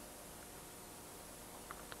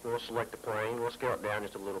 We'll select the plane, we'll scale it down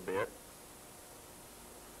just a little bit.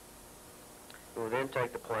 We'll then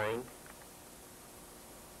take the plane,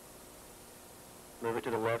 move it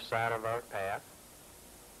to the left side of our path,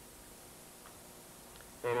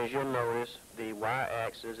 and as you'll notice, the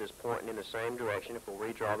y-axis is pointing in the same direction. If we'll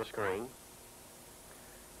redraw the screen,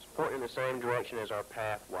 it's pointing in the same direction as our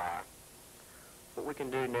path Y. What we can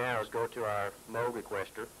do now is go to our Mode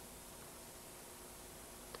Requester,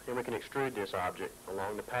 and we can extrude this object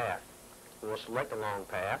along the path. We'll select a long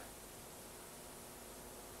path.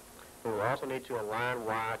 And we'll also need to align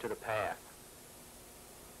Y to the path.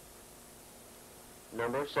 The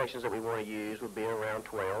number of sections that we want to use would be around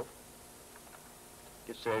 12.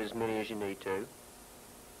 You can set as many as you need to.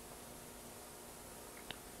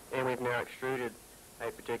 And we've now extruded a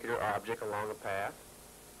particular object along the path.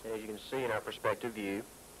 And as you can see in our perspective view,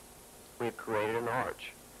 we've created an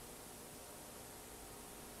arch.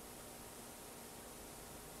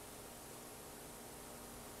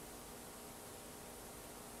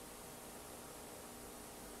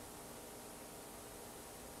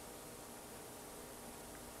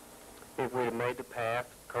 If we had made the path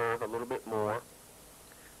curve a little bit more,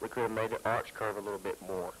 we could have made the arch curve a little bit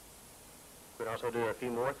more. We could also do a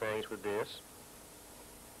few more things with this.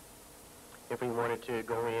 If we wanted to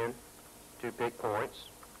go in to Pick Points,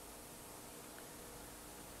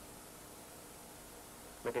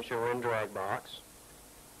 making sure we're in Drag Box,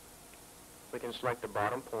 we can select the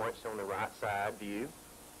bottom points on the right side view.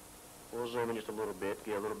 We'll zoom in just a little bit to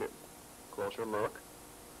get a little bit closer look.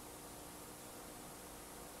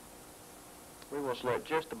 We will select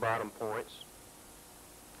just the bottom points,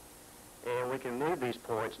 and we can move these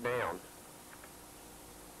points down.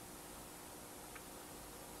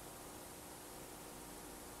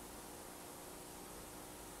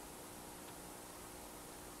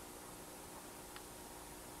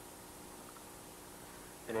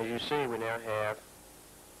 And as you see, we now have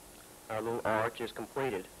our little arch is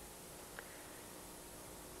completed.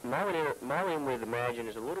 Modeling with Imagine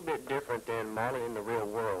is a little bit different than modeling in the real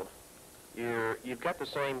world. You've got the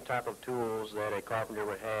same type of tools that a carpenter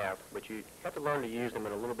would have, but you have to learn to use them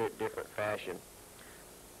in a little bit different fashion.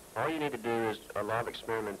 All you need to do is a lot of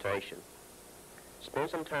experimentation. Spend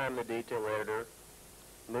some time in the detail editor,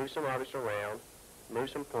 move some objects around, move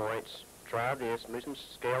some points, try this, move some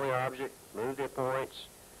scale the object, move the points,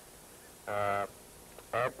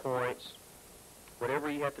 add points, whatever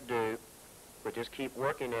you have to do, but just keep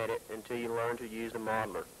working at it until you learn to use the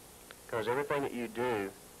modeler. Because everything that you do,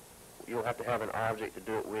 you'll have to have an object to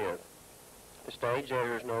do it with. The stage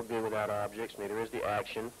editor is no good without objects, neither is the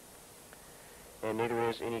action, and neither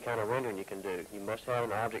is any kind of rendering you can do. You must have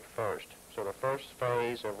an object first. So the first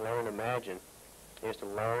phase of Learn Imagine is to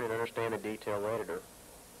learn and understand the detail editor.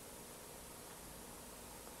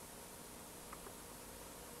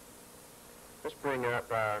 Let's bring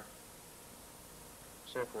up our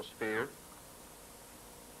central sphere.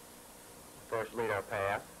 First, lead our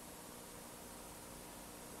path.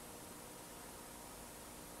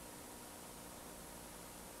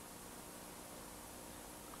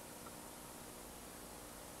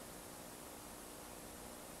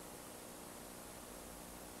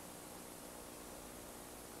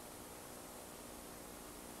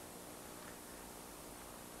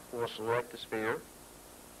 We'll select the sphere.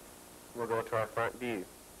 We'll go to our front view.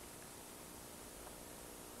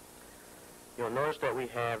 You'll notice that we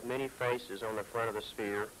have many faces on the front of the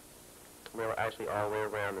sphere. Well, actually all the way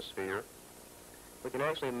around the sphere. we can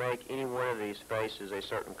actually make any one of these faces a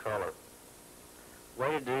certain color. The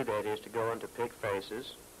way to do that is to go into Pick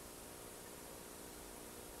Faces,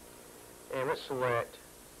 and let's select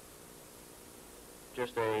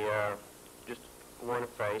just one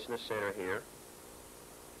face in the center here.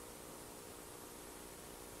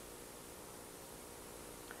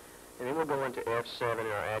 And then we'll go into F7 in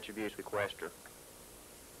our Attributes Requester.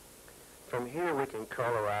 From here we can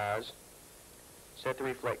colorize, set the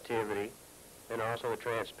reflectivity, and also the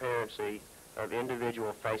transparency of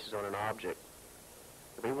individual faces on an object.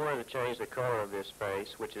 If we wanted to change the color of this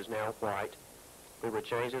face, which is now white, we would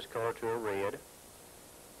change this color to a red.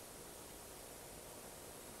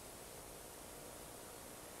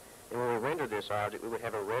 And when we render this object, we would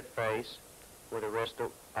have a red face with the rest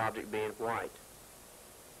of the object being white.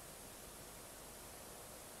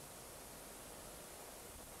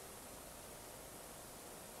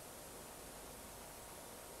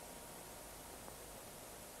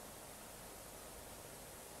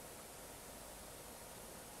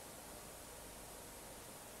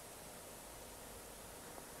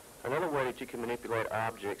 Another way that you can manipulate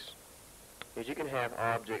objects is you can have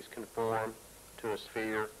objects conform to a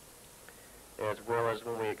sphere, as well as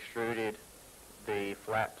when we extruded the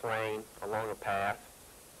flat plane along a path.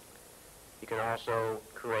 You can also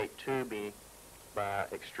create tubing by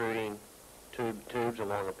extruding tubes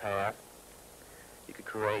along a path. You could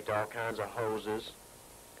create all kinds of hoses.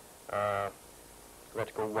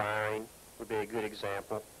 Electrical wiring would be a good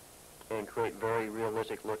example, and create very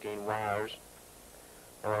realistic looking wires,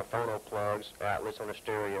 or phono plugs, outlets on a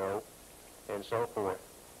stereo, and so forth.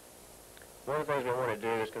 One of the things we want to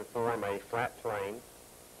do is conform a flat plane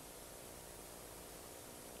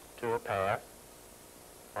to a path,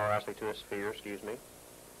 or actually to a sphere, excuse me.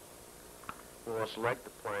 We will select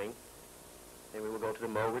the plane, and we will go to the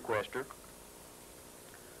Mode Requester,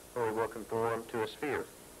 where we will conform to a sphere.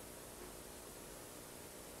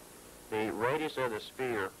 The radius of the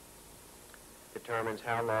sphere determines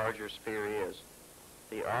how large your sphere is.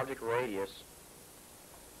 The object radius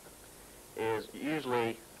is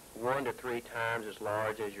usually 1 to 3 times as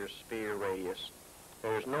large as your sphere radius.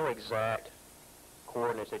 There's no exact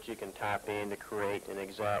coordinates that you can type in to create an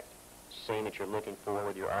exact scene that you're looking for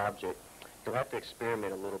with your object. You'll have to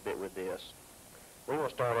experiment a little bit with this. We will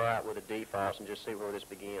start out with the defaults and just see where this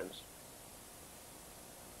begins.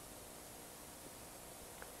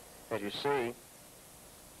 As you see,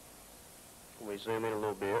 when we zoom in a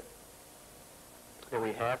little bit, that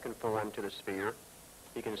we have conformed to the sphere.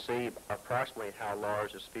 You can see approximately how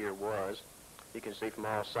large the sphere was. You can see from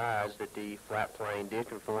all sides that the flat plane did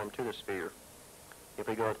conform to the sphere. If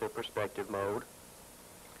we go to the perspective mode,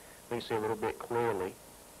 we can see a little bit clearly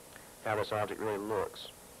how this object really looks.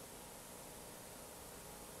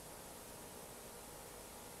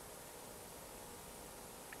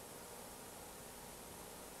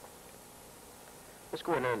 Let's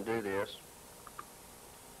go ahead and undo this.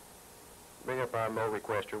 Bring up our Mode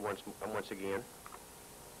Requester once again.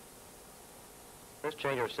 Let's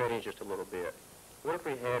change our settings just a little bit. What if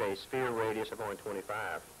we had a sphere radius of only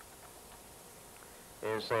 25?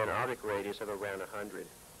 And say an object radius of around 100?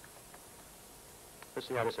 Let's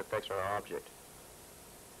see how this affects our object.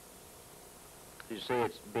 You see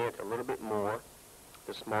it's bent a little bit more.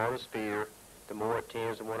 The smaller the sphere, the more it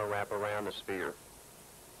tends to want to wrap around the sphere.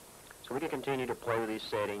 So we can continue to play with these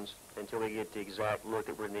settings until we get the exact look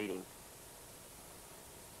that we're needing.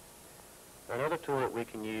 Another tool that we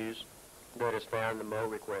can use that is found in the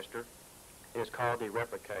Mode Requester is called the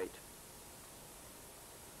Replicate.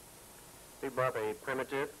 We brought up a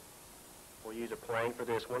primitive. We'll use a plane for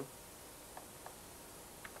this one.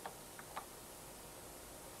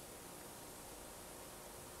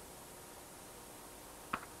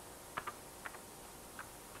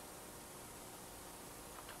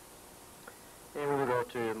 And we will go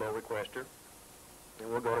to Mode Requester, and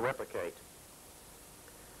we'll go to Replicate.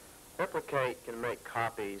 Replicate can make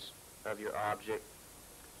copies of your object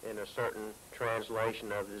in a certain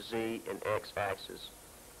translation of the Z and X axis.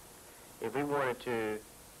 If we wanted to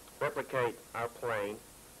replicate our plane,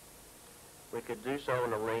 we could do so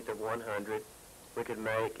in a length of 100. We could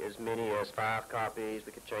make as many as 5 copies.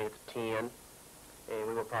 We could change it to 10, and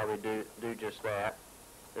we will probably do just that.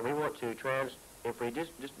 And we want to if we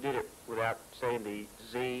just did it without saying the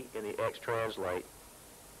Z and the X translate,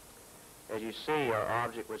 as you see, our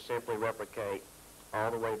object would simply replicate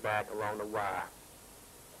all the way back along the Y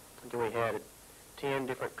until we had 10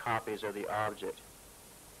 different copies of the object.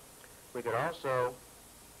 We could also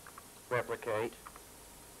replicate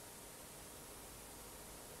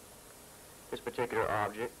this particular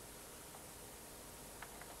object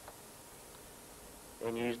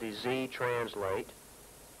and use the Z translate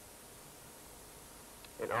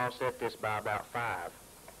and offset this by about 5.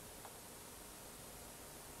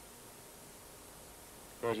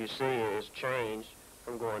 As you see, it has changed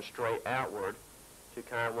from going straight outward to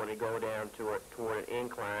kind of wanting to go down toward an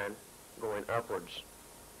incline going upwards.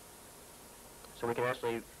 So we can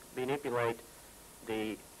actually manipulate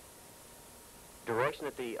the direction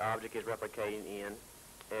that the object is replicating in,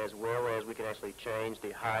 as well as we can actually change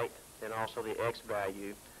the height and also the X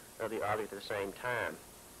value of the object at the same time.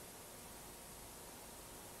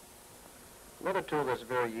 Another tool that's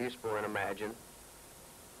very useful in Imagine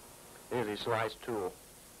is the Slice tool.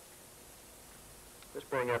 Let's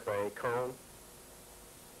bring up a cone.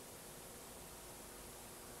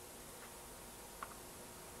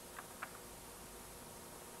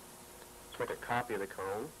 Let's make a copy of the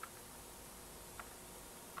cone.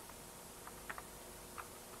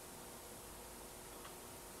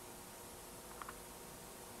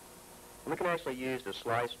 We can actually use the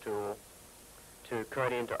Slice tool to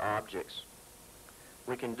cut into objects.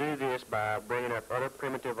 We can do this by bringing up other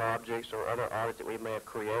primitive objects or other objects that we may have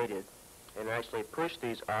created and actually push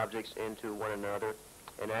these objects into one another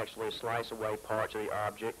and actually slice away parts of the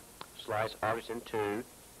object, slice objects in two.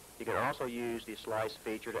 You can also use the Slice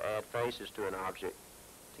feature to add faces to an object.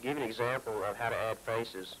 To give you an example of how to add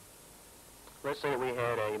faces, let's say that we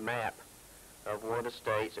had a map of one of the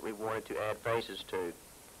states that we wanted to add faces to.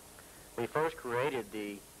 We first created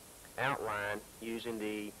the outline using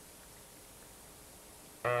the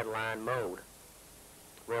add line mode.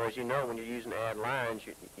 Well, as you know, when you're using add lines,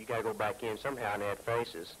 you got to go back in somehow and add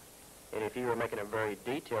faces. And if you were making a very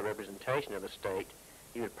detailed representation of the state,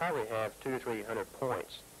 you would probably have 200 or 300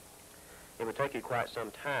 points. It would take you quite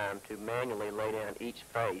some time to manually lay down each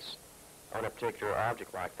face on a particular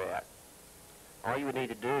object like that. All you would need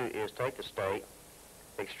to do is take the state,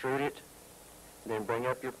 extrude it, and then bring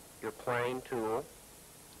up your plane tool,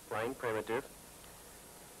 plane primitive,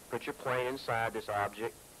 put your plane inside this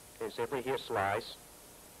object, and simply hit Slice.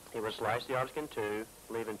 It will slice the object in two,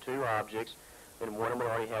 leaving two objects, and one of them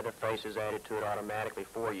will already have the faces added to it automatically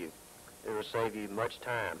for you. It will save you much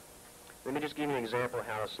time. Let me just give you an example of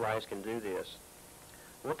how a Slice can do this.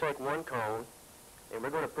 We'll take one cone, and we're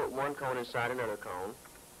going to put one cone inside another cone.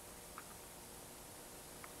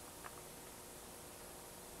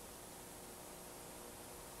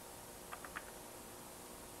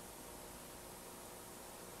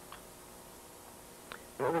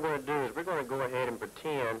 What we're going to do is we're going to go ahead and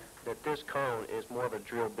pretend that this cone is more of a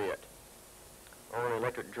drill bit or an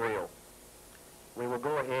electric drill. We will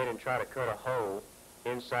go ahead and try to cut a hole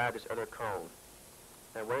inside this other cone.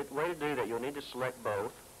 Now, way to do that, you'll need to select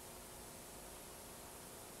both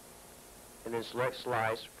and then select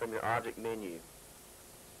Slice from your object menu.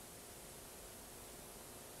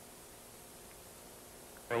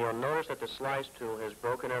 Now, you'll notice that the Slice tool has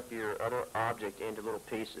broken up your other object into little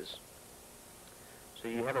pieces. So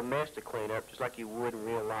you have a mess to clean up, just like you would in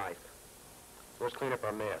real life. So let's clean up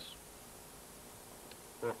our mess.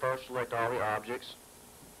 We'll first select all the objects,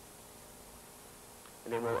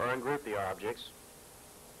 and then we'll ungroup the objects,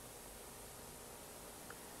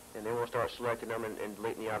 and then we'll start selecting them and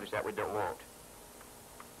deleting the objects that we don't want.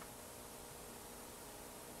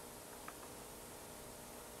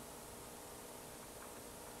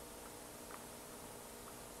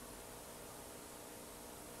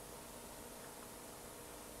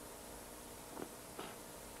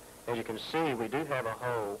 As you can see, we do have a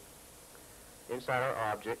hole inside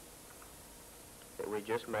our object that we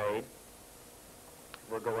just made.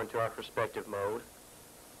 We'll go into our perspective mode.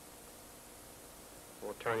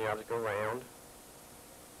 We'll turn the object around.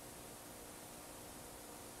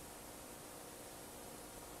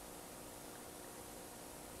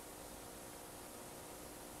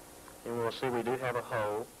 And we'll see we do have a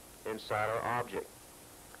hole inside our object,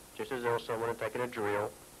 just as though someone had taken a drill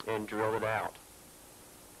and drilled it out.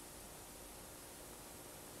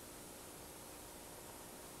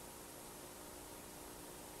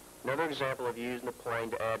 Another example of using the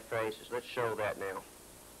plane to add faces. Let's show that now.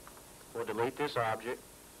 We'll delete this object.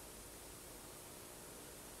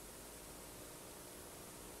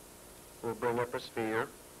 We'll bring up a sphere.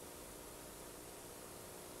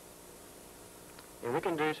 And we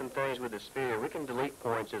can do some things with the sphere. We can delete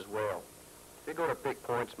points as well. If you go to Pick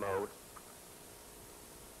Points mode,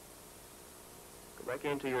 go back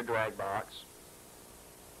into your drag box.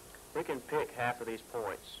 We can pick half of these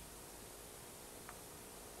points.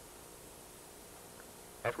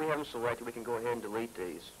 After we have them selected, we can go ahead and delete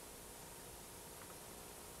these.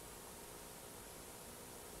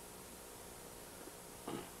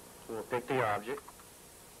 So we'll pick the object.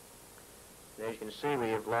 And as you can see, we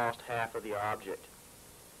have lost half of the object.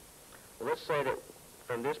 Well, let's say that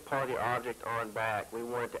from this part of the object on back, we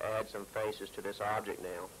wanted to add some faces to this object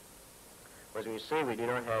now. As you see, we do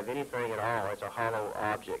not have anything at all. It's a hollow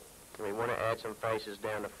object. And we want to add some faces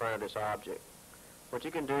down the front of this object. What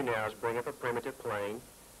you can do now is bring up a primitive plane.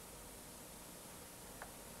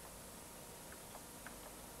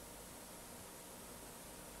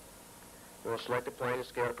 We'll select the plane and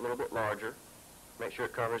scale it up a little bit larger. Make sure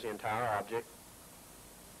it covers the entire object.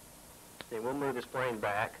 Then we'll move this plane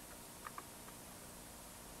back.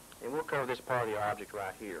 And we'll cover this part of the object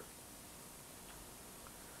right here.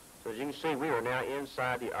 So as you can see, we are now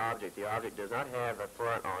inside the object. The object does not have a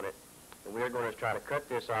front on it. And we are going to try to cut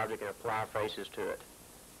this object and apply faces to it.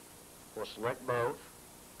 We'll select both.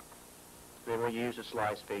 Then we'll use the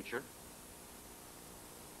slice feature.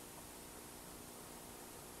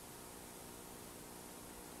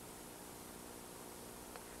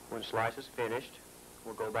 When slice is finished,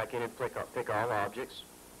 we'll go back in and pick all objects.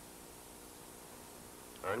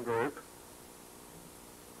 Ungroup.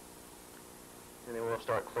 And then we'll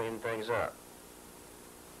start cleaning things up.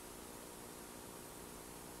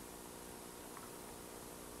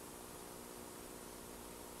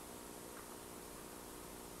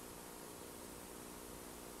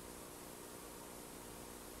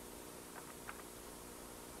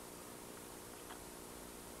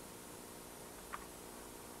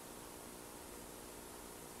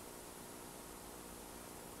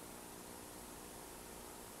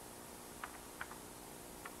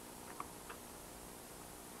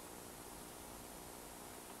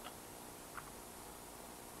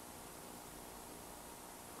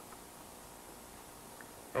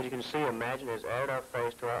 As you can see, Imagine has added our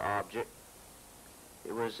face to our object.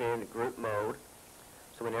 It was in group mode.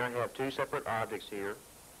 So we now have two separate objects here.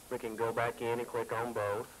 We can go back in and click on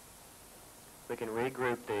both. We can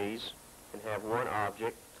regroup these and have one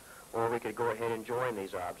object, or we could go ahead and join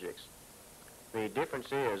these objects. The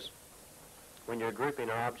difference is, when you're grouping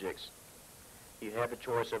objects, you have the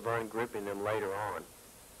choice of ungrouping them later on.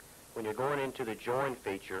 When you're going into the join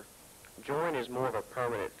feature, join is more of a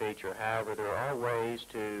permanent feature. However, there are ways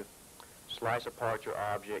to slice apart your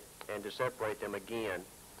object and to separate them again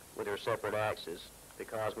with their separate axes.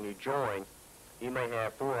 Because when you join, you may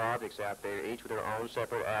have four objects out there, each with their own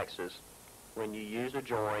separate axis. When you use a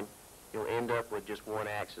join, you'll end up with just one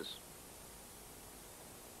axis.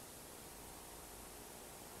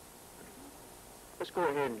 Let's go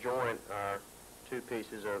ahead and join our two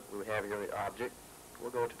pieces we have here in the object.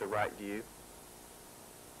 We'll go to the right view.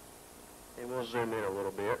 And we'll zoom in a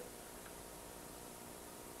little bit.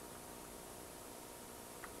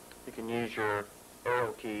 You can use your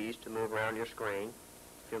arrow keys to move around your screen.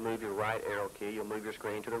 If you move your right arrow key, you'll move your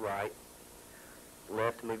screen to the right.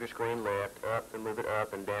 Left, move your screen left. Up, and move it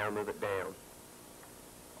up, and down, move it down.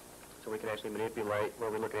 So we can actually manipulate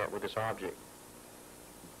what we're looking at with this object.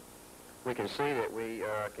 We can see that we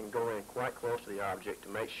can go in quite close to the object to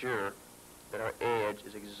make sure that our edge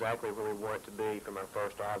is exactly where we want it to be from our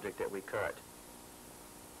first object that we cut.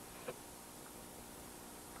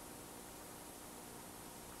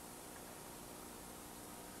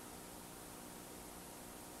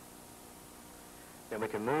 Then we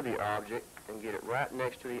can move the object and get it right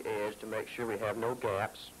next to the edge to make sure we have no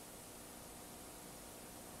gaps.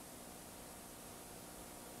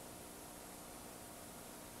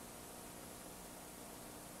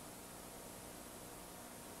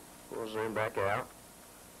 We'll zoom back out.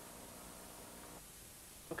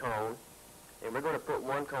 Cone, and we're going to put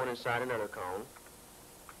one cone inside another cone.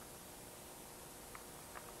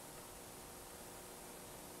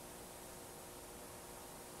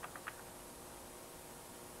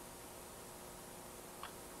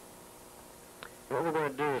 And what we're going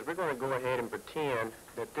to do is we're going to go ahead and pretend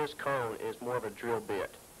that this cone is more of a drill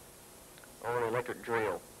bit or an electric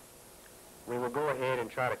drill. We will go ahead and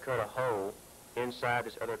try to cut a hole inside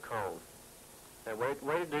this other cone. Now, way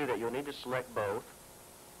to do that, you'll need to select both,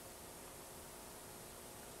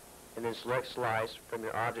 and then select Slice from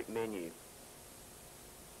your object menu.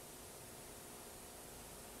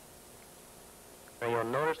 Now, you'll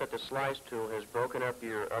notice that the Slice tool has broken up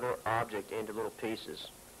your other object into little pieces.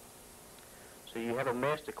 So you have a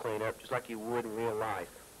mess to clean up, just like you would in real life.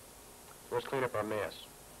 So let's clean up our mess.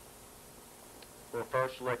 We'll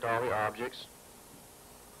first select all the objects,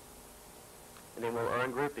 and then we'll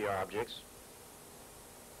ungroup the objects,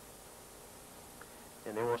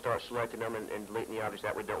 and then we'll start selecting them and deleting the objects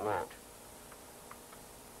that we don't want.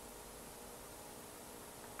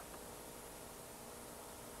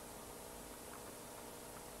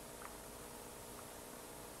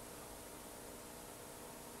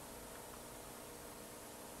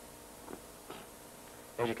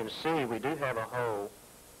 As you can see, we do have a hole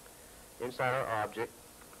inside our object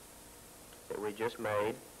that we just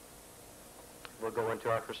made. We'll go into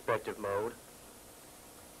our perspective mode.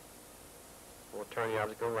 We'll turn the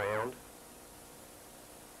object around.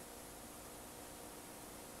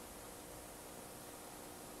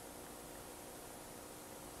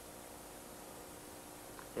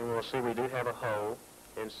 And we'll see we do have a hole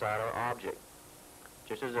inside our object,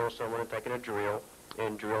 just as though someone had taken a drill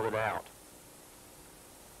and drilled it out.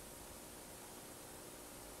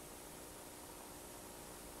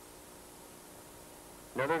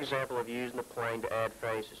 Another example of using the plane to add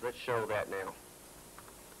faces. Let's show that now.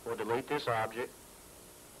 We'll delete this object.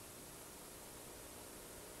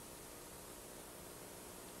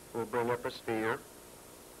 We'll bring up a sphere.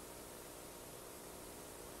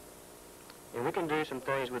 And we can do some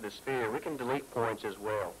things with the sphere. We can delete points as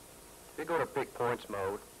well. If you go to pick points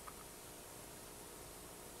mode,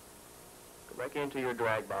 go back into your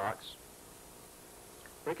drag box.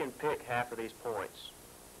 We can pick half of these points.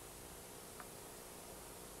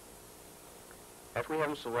 After we have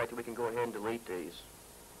them selected, we can go ahead and delete these.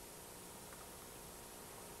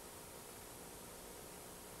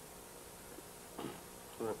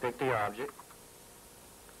 We'll pick the object.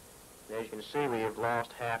 And as you can see, we have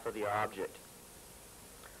lost half of the object.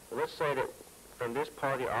 Well, let's say that from this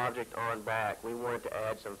part of the object on back, we wanted to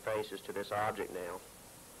add some faces to this object now.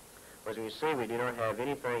 As you can see, we do not have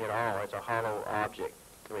anything at all. It's a hollow object.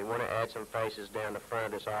 And we want to add some faces down the front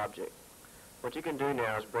of this object. What you can do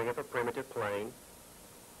now is bring up a primitive plane.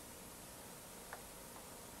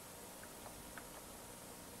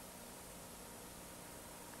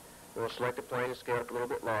 We'll select the plane and scale it up a little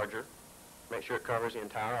bit larger. Make sure it covers the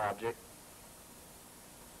entire object.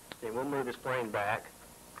 Then we'll move this plane back.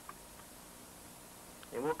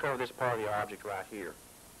 And we'll cover this part of the object right here.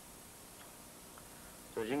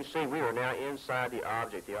 So as you can see, we are now inside the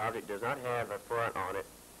object. The object does not have a front on it.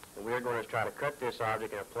 And we are going to try to cut this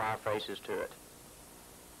object and apply faces to it.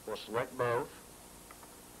 We'll select both.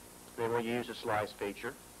 Then we'll use the slice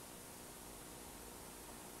feature.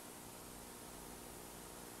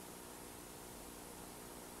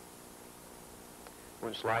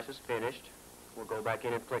 When slice is finished, we'll go back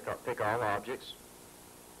in and pick all objects.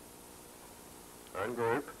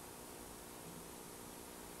 Ungroup.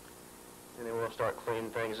 And then we'll start cleaning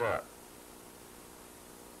things up.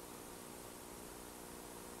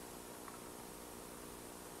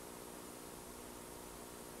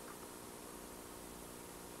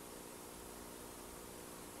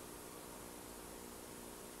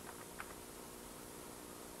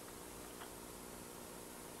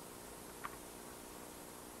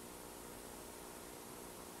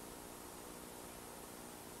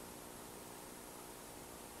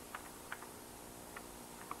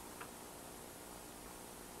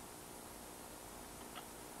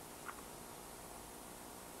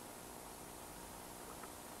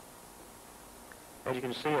 As you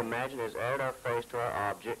can see, Imagine has added our face to our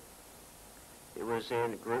object. It was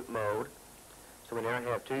in group mode. So we now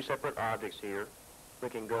have two separate objects here. We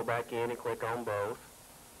can go back in and click on both.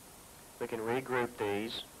 We can regroup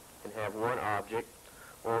these and have one object,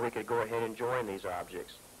 or we could go ahead and join these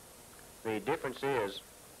objects. The difference is,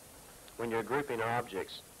 when you're grouping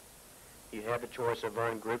objects, you have the choice of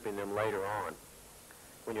ungrouping them later on.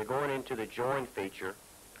 When you're going into the join feature,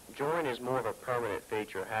 join is more of a permanent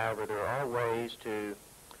feature. However, there are ways to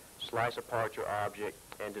slice apart your object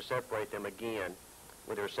and to separate them again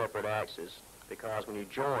with their separate axes. Because when you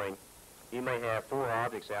join, you may have four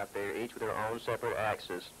objects out there, each with their own separate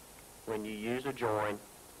axes. When you use a join,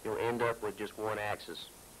 you'll end up with just one axis.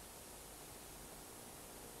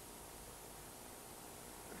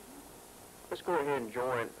 Let's go ahead and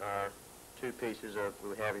join our two pieces of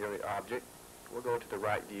we have here the object. We'll go to the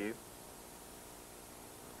right view.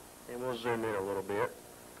 And we'll zoom in a little bit.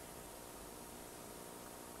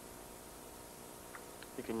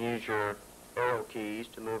 You can use your arrow keys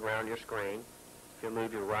to move around your screen. If you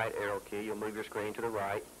move your right arrow key, you'll move your screen to the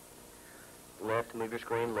right. Left to move your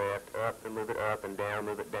screen left. Up to move it up, and down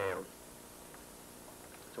move it down.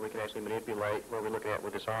 So we can actually manipulate what we're looking at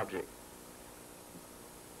with this object.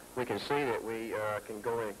 We can see that we can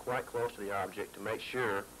go in quite close to the object to make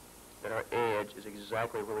sure that our edge is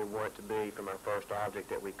exactly where we want it to be from our first object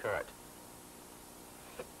that we cut.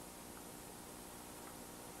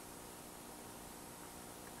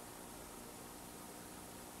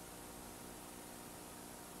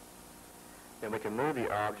 Then we can move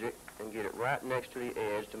the object and get it right next to the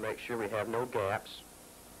edge to make sure we have no gaps.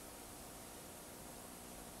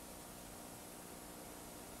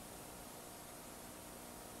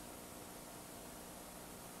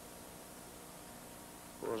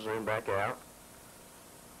 We'll zoom back out.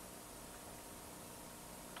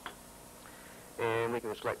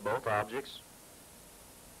 We'll select both objects,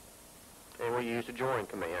 and we'll use the Join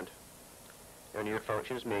command. Under your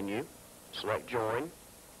Functions menu, select Join.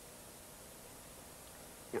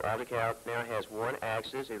 Your object now has one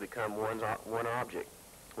axis. It will become one object.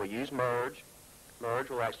 We'll use Merge. Merge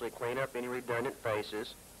will actually clean up any redundant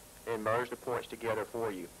faces and merge the points together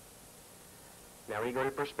for you. Now when you go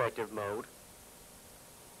to Perspective mode,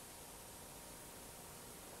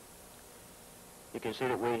 you can see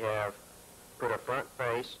that we have put a front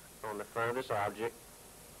face on the front of this object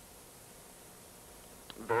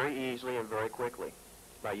very easily and very quickly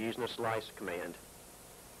by using the Slice command.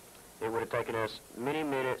 It would have taken us many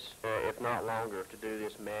minutes, if not longer, to do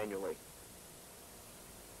this manually.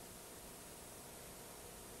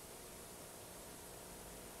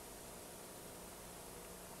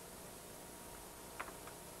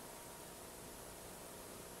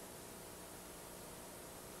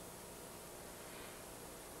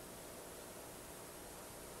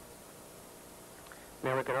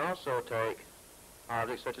 Now we can also take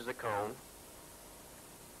objects such as a cone,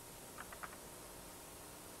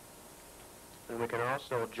 and we can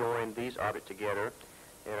also join these objects together,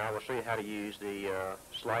 and I will show you how to use the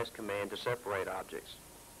Slice command to separate objects.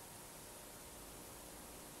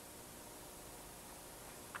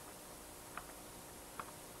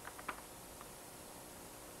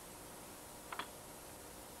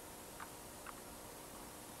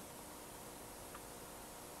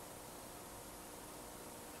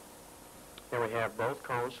 Now we have both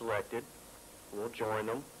cones selected. We'll join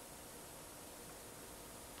them,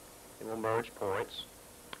 and we'll merge points.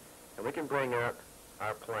 And we can bring up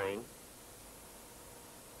our plane,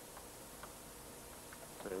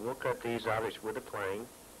 and we'll cut these objects with the plane.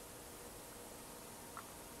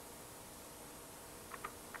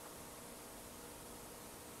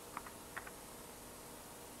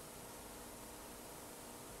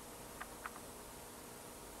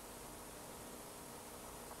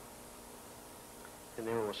 And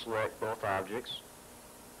then we'll select both objects,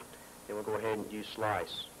 and we'll go ahead and use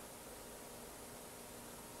Slice.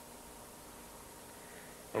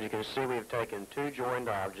 As you can see, we have taken two joined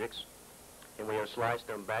objects, and we have sliced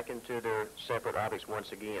them back into their separate objects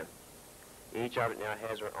once again. Each object now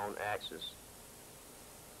has their own axis.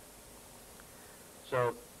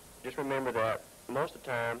 So just remember that most of the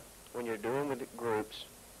time when you're doing with the groups,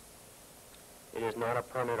 it is not a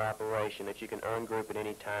permanent operation that you can ungroup at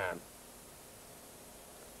any time.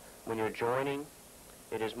 When you're joining,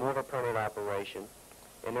 it is more of a permanent operation,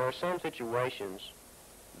 and there are some situations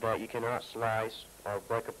that you cannot slice or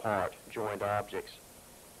break apart joined objects.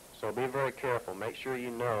 So be very careful. Make sure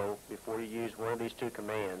you know before you use one of these two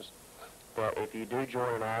commands that if you do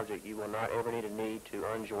join an object, you will not ever need to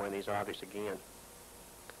unjoin these objects again,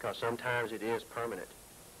 because sometimes it is permanent.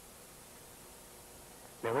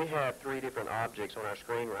 Now we have three different objects on our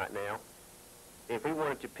screen right now. If we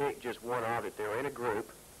wanted to pick just one object, they're in a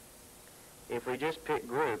group. If we just pick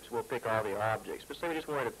groups, we'll pick all the objects. But say we just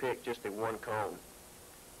wanted to pick just the one cone.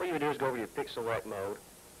 What you would do is go over to your Pick Select mode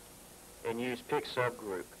and use Pick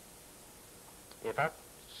Subgroup. If I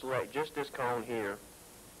select just this cone here,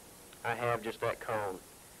 I have just that cone.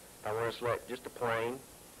 If I want to select just the plane,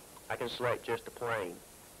 I can select just the plane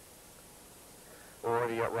or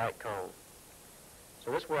the upright cone.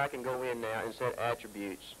 So this is where I can go in now and set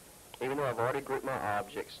attributes. Even though I've already grouped my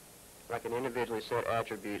objects, I can individually set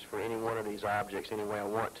attributes for any one of these objects any way I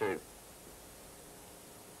want to.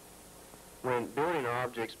 When building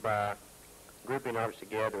objects by grouping objects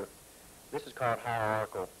together, this is called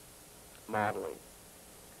hierarchical modeling.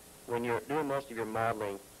 When you're doing most of your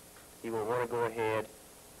modeling, you will want to go ahead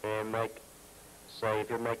and make, say, if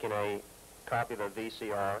you're making a copy of a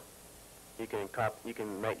VCR, you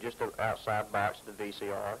can make just the outside box of the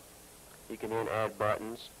VCR. You can then add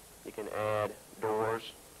buttons. You can add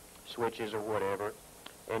doors, switches, or whatever,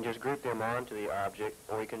 and just group them onto the object,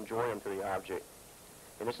 or you can join them to the object.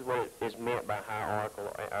 And this is what is meant by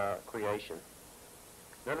hierarchical creation.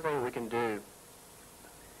 Another thing we can do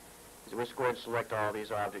is we just go ahead and select all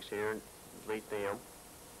these objects here and delete them.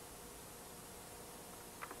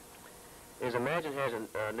 Is Imagine has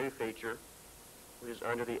a new feature, which is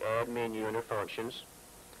under the Add menu under Functions.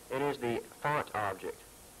 It is the Font object.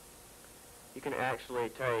 You can actually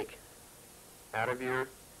take out of your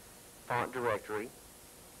font directory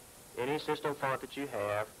any system font that you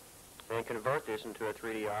have and convert this into a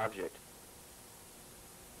 3D object.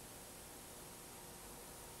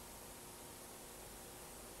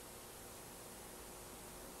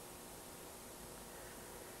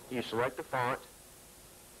 You select the font,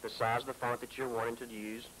 the size of the font that you're wanting to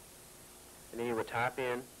use, and then you would type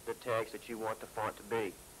in the text that you want the font to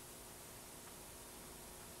be.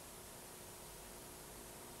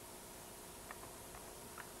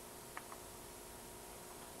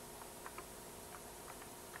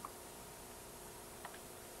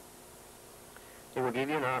 It will give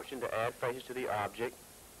you an option to add faces to the object.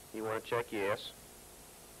 You want to check yes.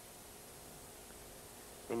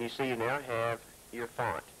 And you see you now have your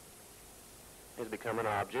font. It has become an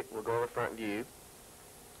object. We'll go to front view.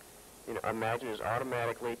 Imagine has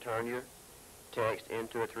automatically turned your text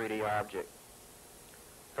into a 3D object.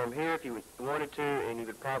 From here, if you wanted to, and you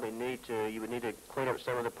would probably need to, you would need to clean up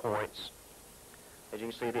some of the points. As you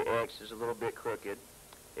can see, the X is a little bit crooked.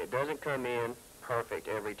 It doesn't come in perfect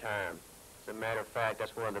every time. As a matter of fact,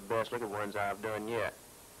 that's one of the best looking ones I've done yet.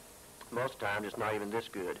 Most of the time, it's not even this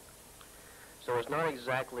good. So it's not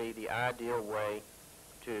exactly the ideal way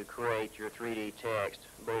to create your 3D text,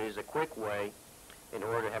 but it is a quick way in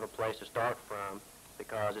order to have a place to start from,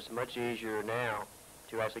 because it's much easier now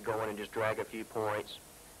to actually go in and just drag a few points,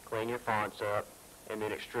 clean your fonts up, and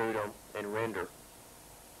then extrude them and render.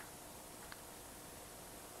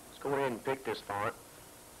 Let's go ahead and pick this font.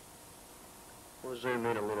 We'll zoom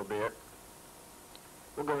in a little bit.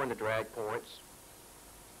 We'll go into drag points.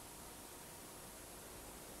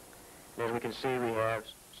 And as we can see, we have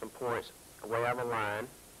some points way out of line.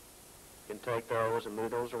 You can take those and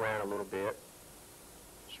move those around a little bit,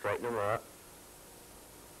 straighten them up.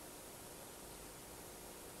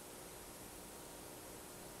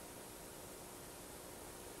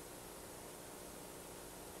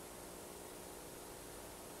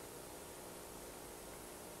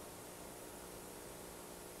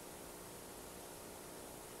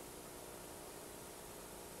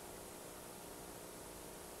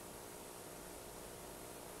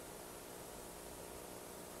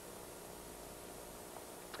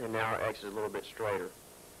 And now our X is a little bit straighter.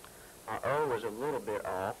 Our O is a little bit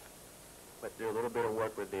off, but do a little bit of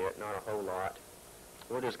work with it, not a whole lot.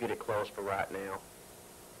 We'll just get it close for right now.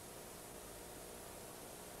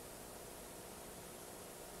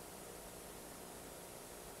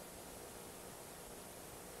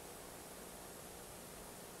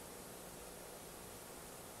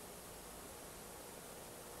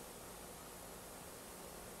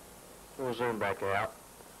 We'll zoom back out.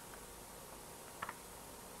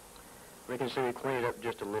 We can see we clean it up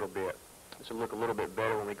just a little bit. This will look a little bit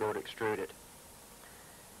better when we go to extrude it.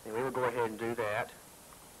 And we will go ahead and do that.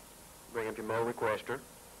 Bring up your mold requester.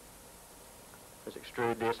 Let's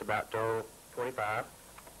extrude this about to 25.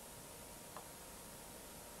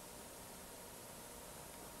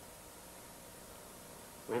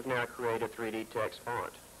 We've now created a 3D text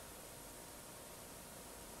font.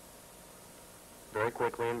 Very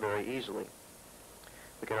quickly and very easily.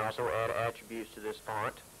 We can also add attributes to this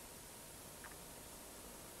font.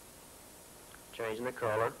 Changing the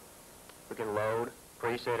color. We can load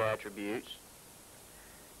preset attributes.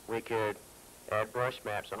 We could add brush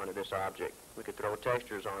maps onto this object. We could throw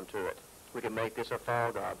textures onto it. We could make this a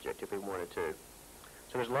fog object if we wanted to.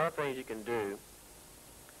 So there's a lot of things you can do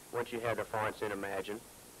once you have the fonts in Imagine.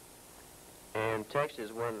 And text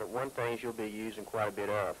is one thing you'll be using quite a bit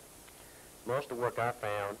of. Most of the work I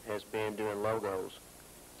found has been doing logos.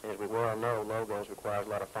 And as we well know, logos requires a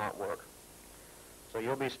lot of font work. So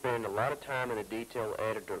you'll be spending a lot of time in the detail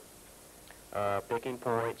editor, picking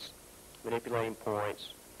points, manipulating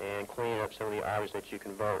points, and cleaning up some of the objects that you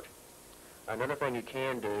convert. Another thing you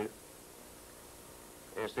can do,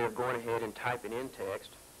 instead of going ahead and typing in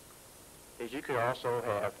text, is you could also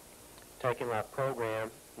have taken a program,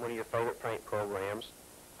 one of your favorite paint programs,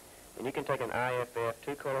 and you can take an IFF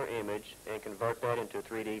two-color image and convert that into a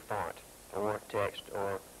 3D font, or text,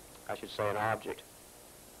 or I should say an object.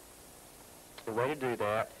 The way to do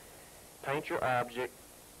that, paint your object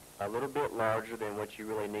a little bit larger than what you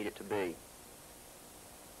really need it to be.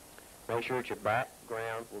 Make sure that your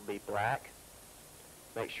background will be black.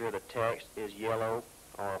 Make sure the text is yellow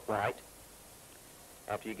or white.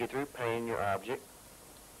 After you get through painting your object,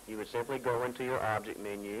 you would simply go into your object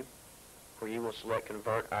menu where you will select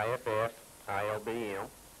Convert IFF, ILBM.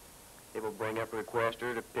 It will bring up a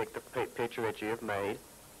requester to pick the picture that you have made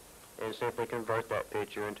and simply convert that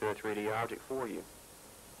picture into a 3D object for you.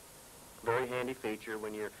 Very handy feature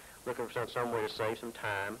when you're looking for some way to save some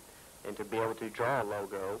time and to be able to draw a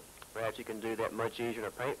logo. Perhaps you can do that much easier in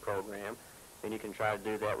a paint program, and you can try to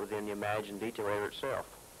do that within the Imagine Detail Editor itself.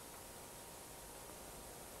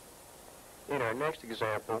 In our next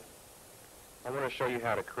example, I want to show you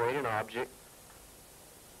how to create an object,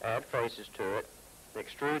 add faces to it,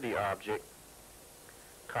 extrude the object,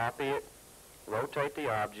 copy it, rotate the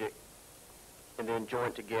object, and then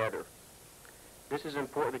join together. This is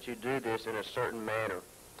important that you do this in a certain manner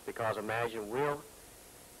because Imagine will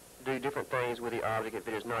do different things with the object if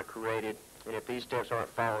it is not created, and if these steps aren't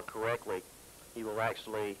followed correctly, you will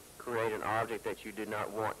actually create an object that you did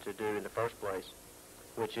not want to do in the first place,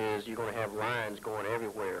 which is you're going to have lines going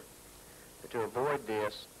everywhere. To avoid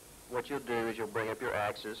this, what you'll do is you'll bring up your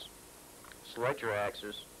axis, select your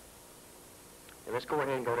axis, and let's go ahead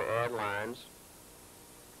and go to Add Lines.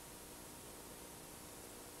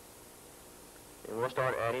 And we'll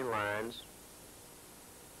start adding lines.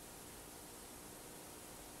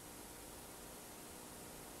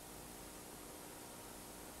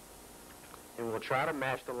 And we'll try to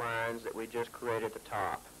match the lines that we just created at the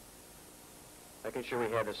top, making sure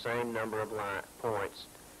we have the same number of points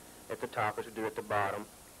at the top as we do at the bottom.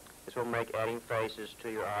 This will make adding faces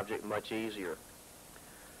to your object much easier.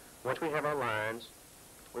 Once we have our lines,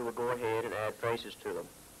 we will go ahead and add faces to them.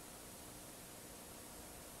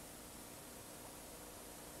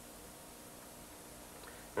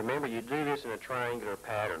 Remember, you do this in a triangular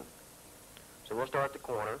pattern. So we'll start at the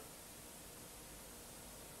corner,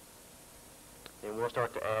 and we'll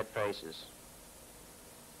start to add faces,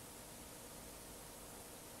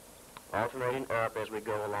 alternating up as we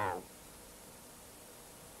go along.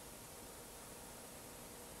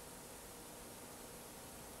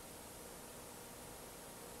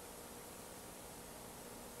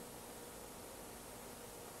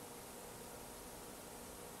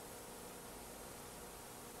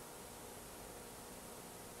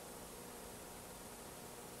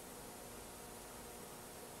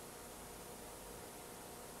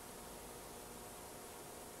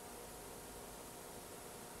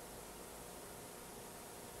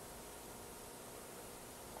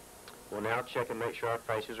 We'll now check and make sure our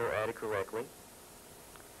faces are added correctly.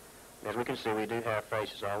 As we can see, we do have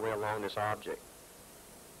faces all the way along this object.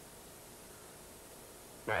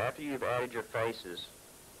 Now, after you've added your faces,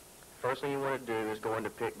 first thing you want to do is go into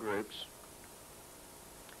Pick Groups.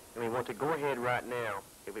 And we want to go ahead right now,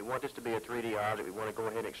 if we want this to be a 3D object, we want to go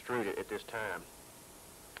ahead and extrude it at this time.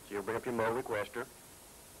 So you'll bring up your Mold Requester.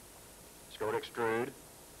 Let's go to Extrude.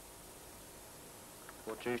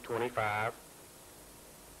 We'll choose 25.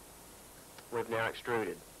 We've now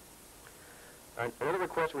extruded. Another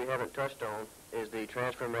request we haven't touched on is the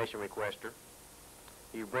Transformation Requester.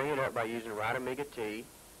 You bring it up by using Right Omega T,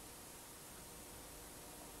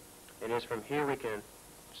 and it's from here we can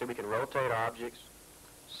rotate objects,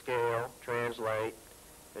 scale, translate,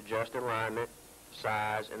 adjust alignment,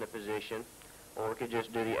 size, and the position, or we could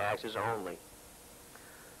just do the axis only.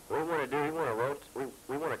 What we want to do,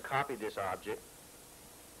 we want to copy this object,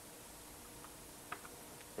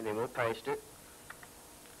 and then we'll paste it,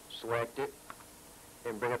 select it,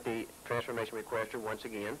 and bring up the Transformation Requester once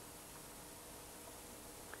again.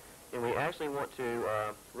 And we actually want to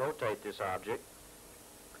rotate this object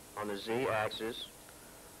on the Z-axis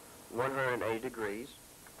 180 degrees.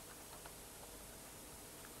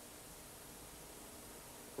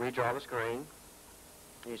 Redraw the screen.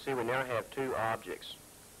 You see we now have two objects.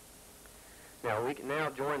 Now we can now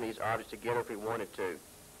join these objects together if we wanted to.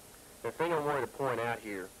 The thing I wanted to point out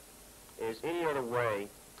here is any other way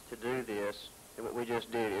to do this than what we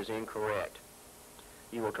just did is incorrect.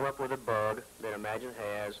 You will come up with a bug that Imagine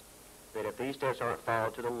has that if these steps aren't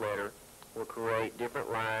followed to the letter, will create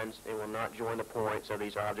different lines and will not join the points of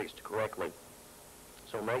these objects correctly.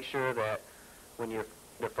 So make sure that when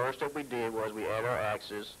the first step we did was we add our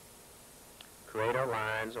axes, create our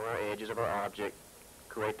lines on our edges of our object,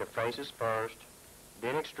 create the faces first,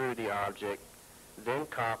 then extrude the object, then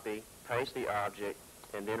copy, paste the object,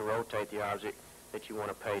 and then rotate the object that you want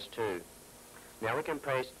to paste to. Now we can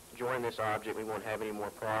join this object. We won't have any more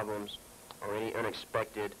problems or any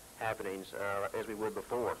unexpected happenings as we would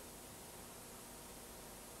before.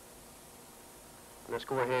 Let's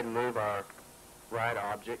go ahead and move our right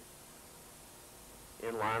object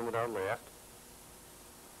in line with our left.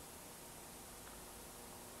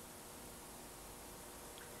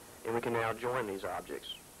 And we can now join these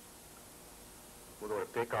objects. We'll go to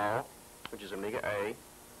Pick All, which is Omega A,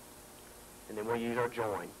 and then we'll use our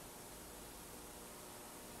join.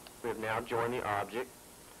 We have now joined the object.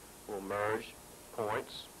 We'll merge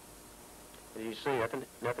points. And you see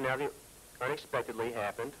nothing unexpectedly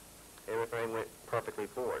happened. Everything went perfectly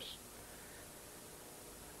for us.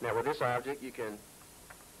 Now with this object you can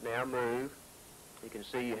now move. You can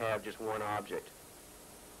see you have just one object.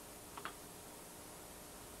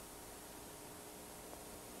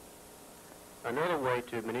 Another way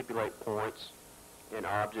to manipulate points in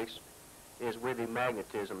objects is with the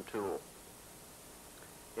magnetism tool.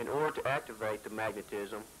 In order to activate the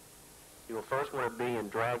magnetism, you will first want to be in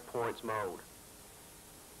drag points mode.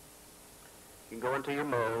 You can go into your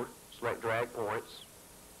mode, select drag points.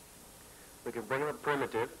 We can bring up a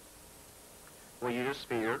primitive. We'll use a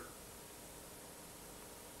sphere.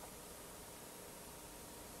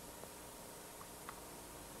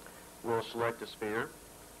 We'll select the sphere.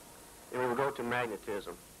 And we will go to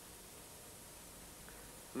magnetism.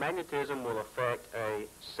 magnetism will affect a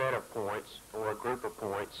set of points or a group of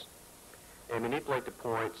points and manipulate the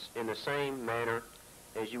points in the same manner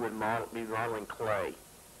as you would be modeling clay.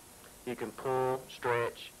 You can pull,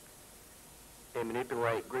 stretch, and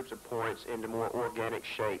manipulate groups of points into more organic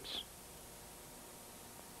shapes.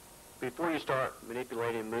 Before you start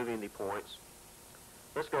manipulating and moving the points,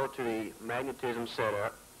 let's go to the magnetism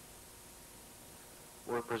setup.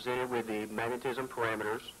 We're presented with the magnetism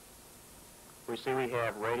parameters. We see we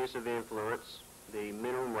have radius of influence, the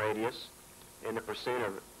minimum radius, and the percent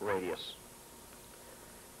of radius.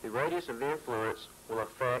 The radius of influence will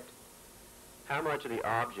affect how much of the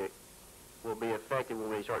object will be affected when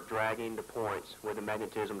we start dragging the points with the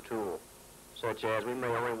magnetism tool, such as we may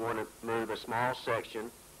only want to move a small section,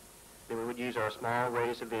 then we would use our small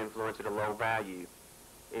radius of influence at a low value.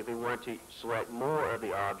 If we want to select more of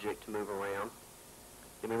the object to move around,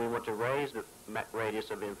 then we want to raise the radius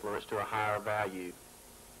of influence to a higher value.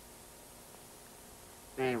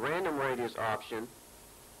 The random radius option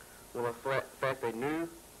will affect a new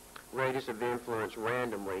radius of influence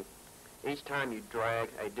randomly each time you drag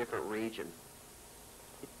a different region.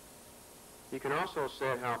 You can also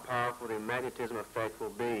set how powerful the magnetism effect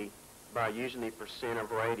will be by using the percent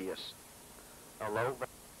of radius.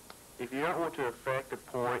 If you don't want to affect the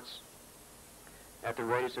points at the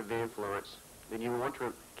radius of influence, then you want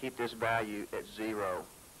to keep this value at 0.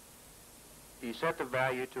 If you set the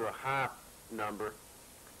value to a high number,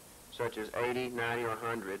 such as 80, 90, or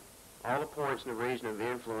 100, all the points in the region of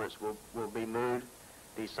influence will be moved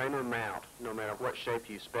the same amount, no matter what shape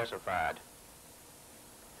you specified.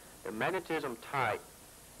 The magnetism type,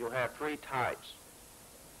 you'll have 3 types.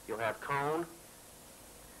 You'll have cone,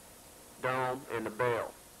 dome, and the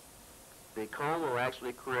bell. The cone will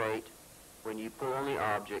actually create, when you pull on the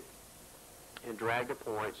object and drag the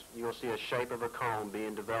points, you'll see a shape of a cone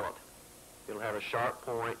being developed. It'll have a sharp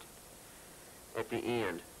point at the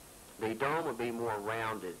end. The dome will be more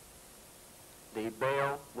rounded. The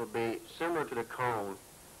bell will be similar to the cone,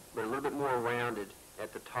 but a little bit more rounded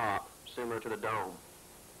at the top, similar to the dome.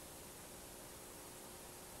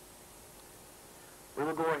 We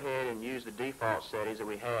will go ahead and use the default settings that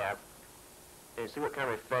we have and see what kind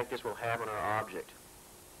of effect this will have on our object.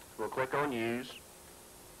 We'll click on Use.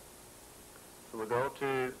 We'll go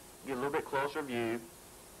to get a little bit closer view.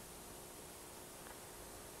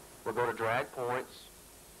 We'll go to Drag Points.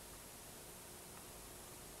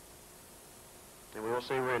 And we will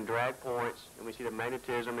see we're in Drag Points, and we see the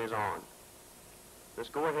magnetism is on. Let's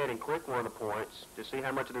go ahead and click one of the points to see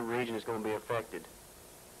how much of the region is going to be affected.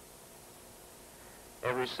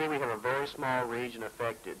 As we see, we have a very small region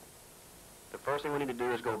affected. The first thing we need to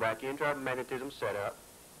do is go back into our magnetism setup.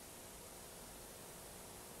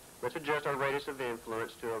 Let's adjust our radius of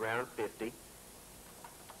influence to around 50.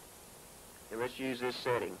 And let's use this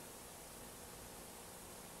setting.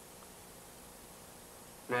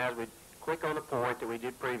 Now, as we click on the point that we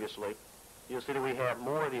did previously, you'll see that we have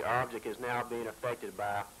more of the object is now being affected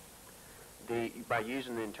by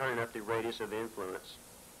using and turning up the radius of influence.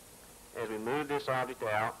 As we move this object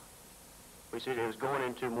out, we see that it was going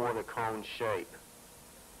into more of the cone shape.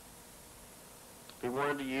 If we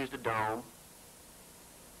wanted to use the dome,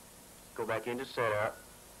 go back into Setup,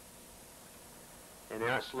 and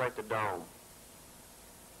now select the dome.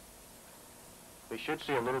 We should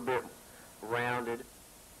see a little bit rounded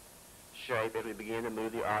shape as we begin to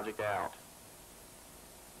move the object out.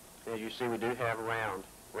 As you see, we do have a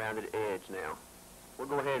rounded edge now. We'll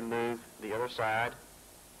go ahead and move the other side.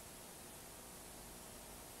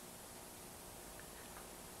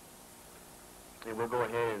 And we'll go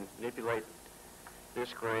ahead and manipulate this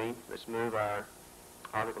screen. Let's move our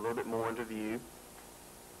object a little bit more into view.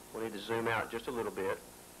 We'll need to zoom out just a little bit.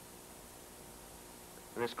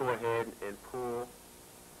 And let's go ahead and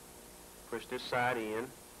push this side in.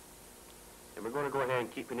 And we're going to go ahead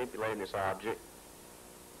and keep manipulating this object.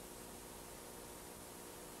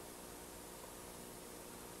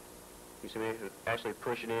 You see me actually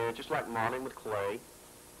pushing in, just like modeling with clay.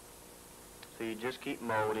 So you just keep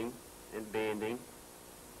molding and bending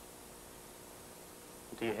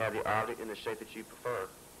until you have the object in the shape that you prefer.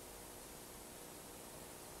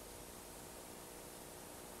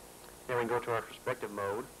 Now we can go to our perspective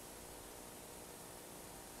mode,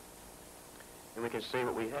 and we can see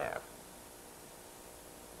what we have.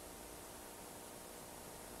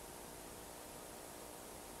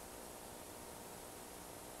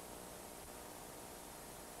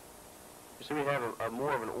 You see we have a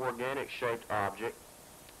more of an organic shaped object.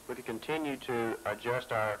 We can continue to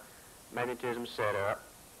adjust our magnetism setup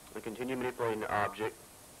and continue manipulating the object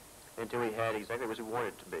until we had exactly what we wanted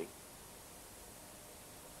it to be.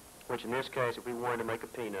 which in this case, if we wanted to make a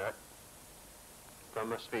peanut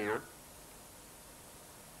from a sphere,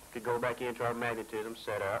 could go back into our magnetism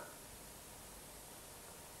setup.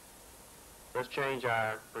 Let's change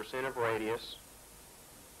our percent of radius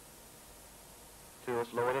to,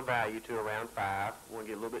 let's lower the value to around 5. We want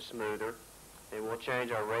to get a little bit smoother. And we'll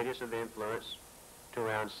change our radius of influence to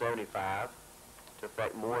around 75 to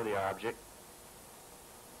affect more of the object.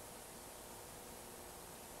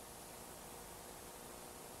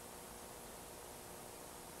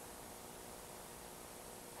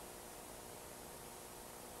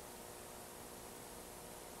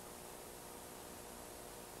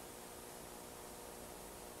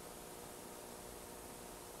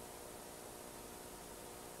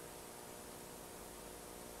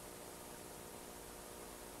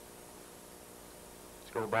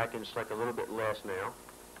 Go back and select a little bit less now.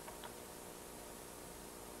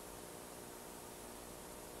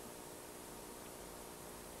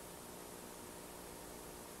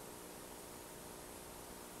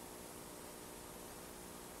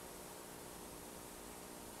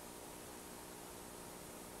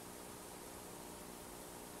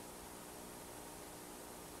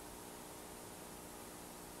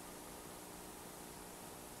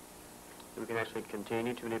 We can actually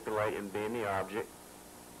continue to manipulate and bend the object,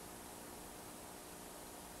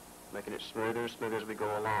 making it smoother and smoother as we go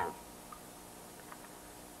along.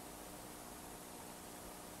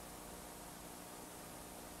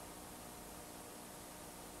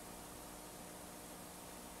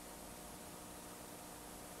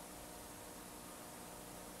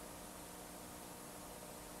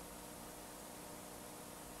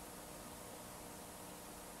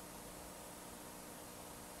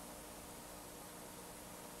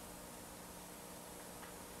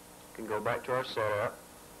 We can go back to our setup.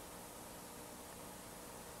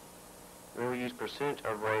 We will use percent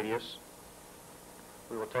of radius.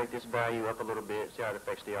 We will take this value up a little bit, see how it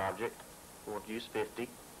affects the object. We'll use 50.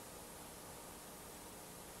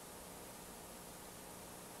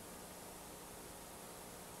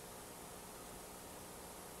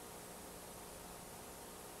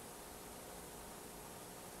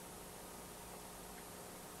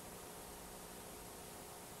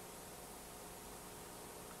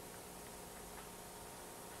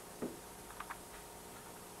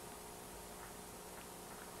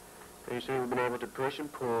 You see we've been able to push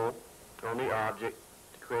and pull on the object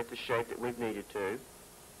to create the shape that we've needed to.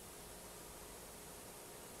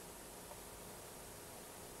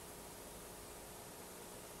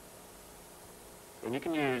 And you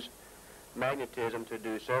can use magnetism to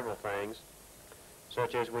do several things,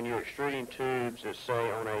 such as when you're extruding tubes, let's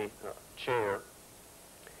say on a chair,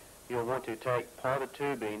 you'll want to take part of the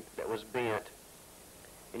tubing that was bent,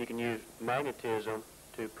 and you can use magnetism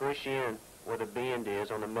to push in where the bend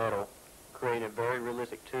is on the metal, create a very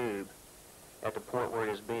realistic tube at the point where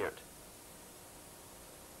it is bent.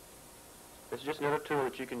 This is just another tool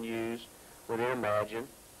that you can use within Imagine.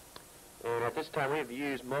 And at this time we have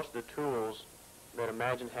used most of the tools that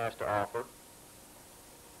Imagine has to offer.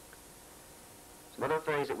 Some other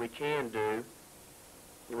things that we can do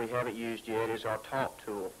that we haven't used yet is our Talk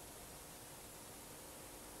tool.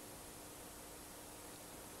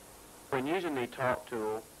 When using the Talk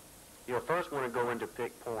tool, you'll first want to go into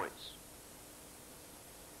Pick Points.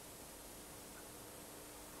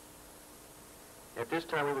 At this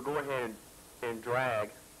time, we will go ahead and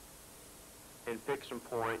drag and pick some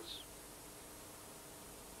points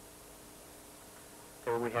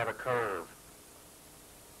where we have a curve.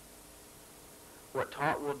 What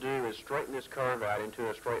Talk will do is straighten this curve out into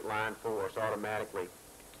a straight line for us automatically.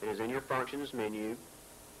 It is in your Functions menu,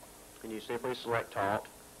 and you simply select Talk.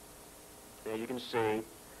 As you can see,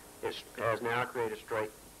 it has now created a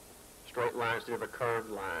straight line instead of a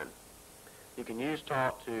curved line. You can use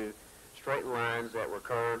Talk to straighten lines that were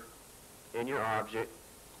curved in your object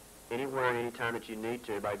anywhere and any time that you need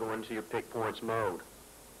to by going to your Pick Points mode.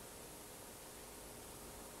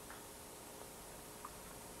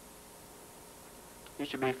 You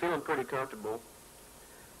should be feeling pretty comfortable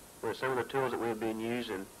with some of the tools that we've been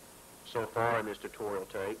using so far in this tutorial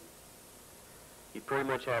tape. You pretty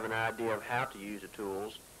much have an idea of how to use the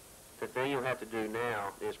tools. The thing you'll have to do now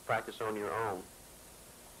is practice on your own.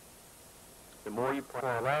 The more you practice. For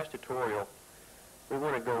our last tutorial, we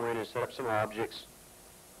want to go in and set up some objects,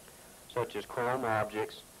 such as chrome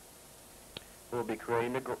objects. We'll be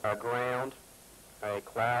creating a ground, a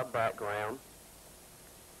cloud background,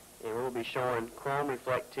 and we'll be showing chrome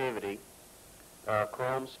reflectivity,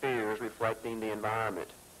 chrome spheres reflecting the environment.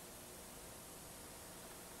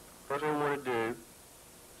 First thing we want to do is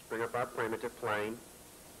bring up our primitive plane.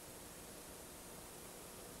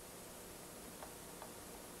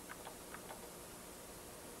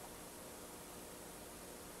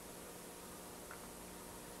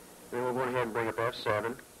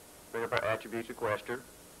 F7, bring up our attribute sequester.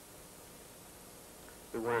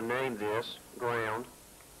 We want to name this ground.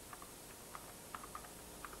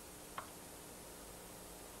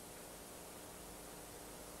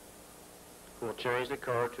 We'll change the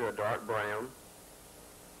color to a dark brown.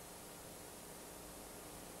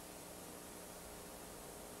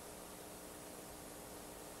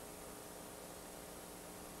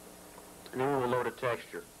 And then we'll load a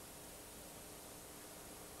texture.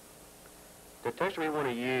 The texture we want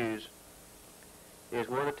to use is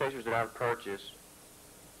one of the textures that I've purchased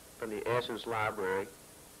from the Essence library,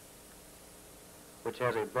 which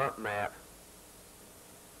has a bump map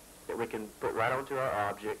that we can put right onto our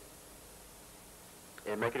object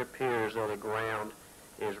and make it appear as though the ground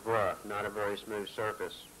is rough, not a very smooth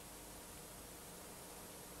surface.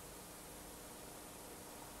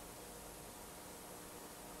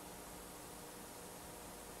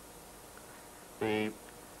 The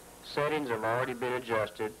settings have already been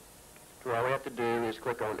adjusted. So all we have to do is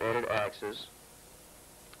click on Edit Axis.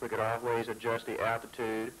 We could always adjust the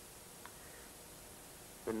altitude,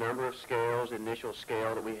 the number of scales, the initial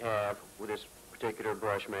scale that we have with this particular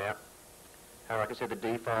brush map. Like I said, the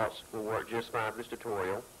defaults will work just fine for this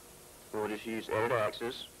tutorial. We'll just use Edit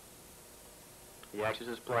Axis. The axis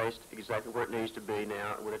is placed exactly where it needs to be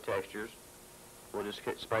now with the textures. We'll just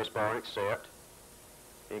hit spacebar and accept,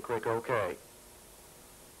 and click OK.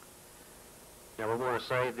 Now we want to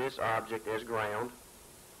save this object as ground.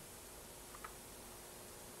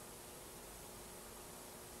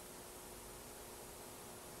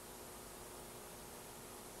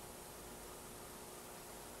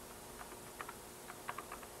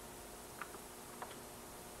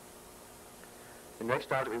 The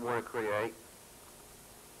next object we want to create,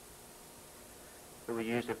 we will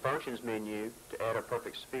use the Functions menu to add a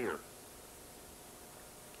perfect sphere.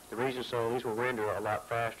 The reason so, these will render a lot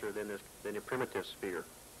faster than the primitive sphere.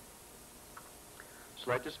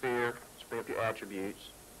 Select the sphere, bring up your attributes.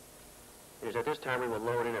 It is at this time we will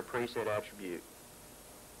load in a preset attribute,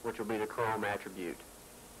 which will be the Chrome attribute.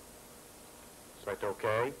 Select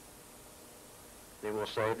OK. Then we'll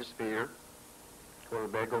save the sphere. When we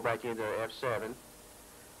better go back into F7,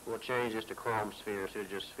 we'll change this to Chrome sphere instead of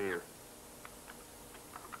just sphere.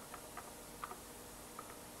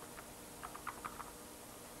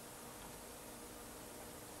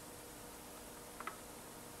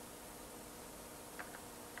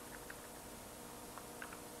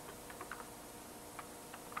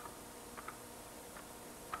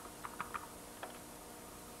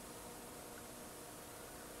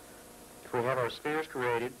 If we have our spheres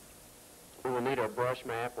created, we will need a brush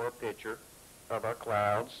map or a picture of our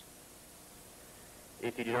clouds.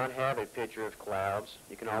 If you do not have a picture of clouds,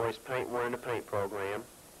 you can always paint one in the paint program.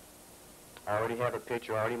 I already have a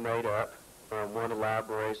picture already made up from one of the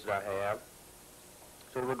libraries that I have,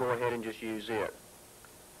 so we'll go ahead and just use it.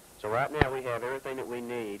 So right now we have everything that we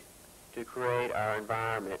need to create our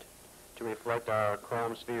environment to reflect our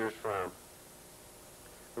Chrome spheres from.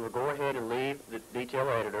 We will go ahead and leave the detail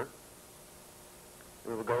editor.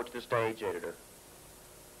 We will go to the stage editor.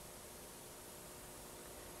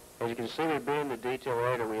 As you can see, we've been in the detail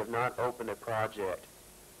editor. We have not opened a project.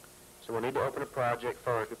 So we'll need to open a project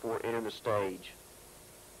first before entering the stage.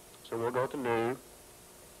 So we'll go to New,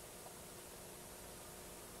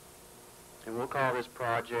 and we'll call this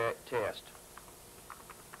project Test.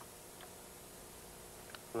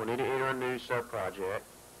 We'll need to enter a new subproject,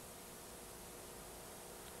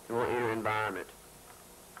 and we'll enter Environment.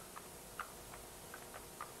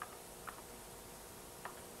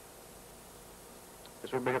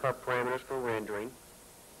 This will bring up our parameters for rendering.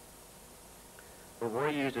 We're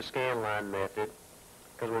going to use the scanline method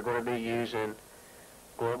because we're going to be using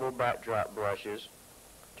global backdrop brushes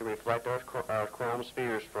to reflect our Chrome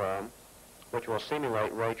spheres from, which will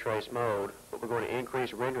simulate ray trace mode, but we're going to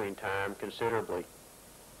increase rendering time considerably.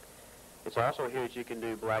 It's also here that you can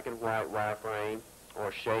do black and white wireframe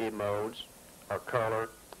or shaded modes or color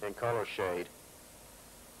and color shade.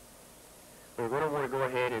 We're going to want to go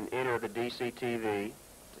ahead and enter the DCTV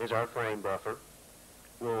as our frame buffer.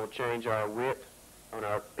 We'll change our width on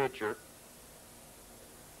our picture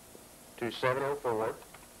to 704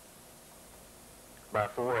 by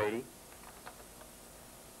 480,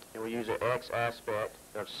 and we'll use an X aspect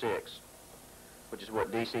of 6, which is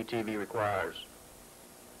what DCTV requires.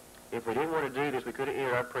 If we didn't want to do this, we could have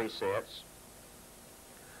entered our presets,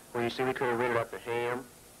 where you see we could have rendered up the ham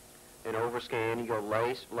and overscan. You go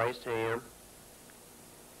laced ham.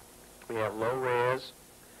 We have low res,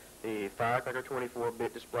 the Firecracker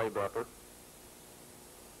 24-bit display buffer,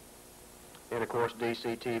 and of course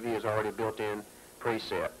DCTV is already built in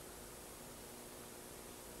preset.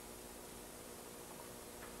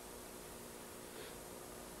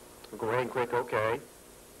 go ahead and click OK.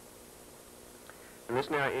 And let's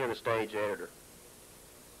now enter the stage editor.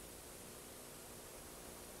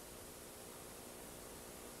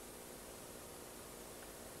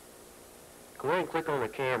 Go ahead and click on the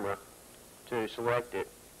camera to select it.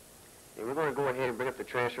 And we're going to go ahead and bring up the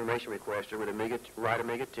transformation requester with right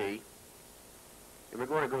Omega T. And we're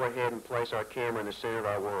going to go ahead and place our camera in the center of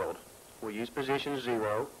our world. We'll use position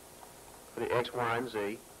 0 for the X, Y, and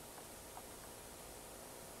Z.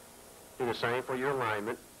 Do the same for your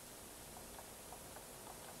alignment.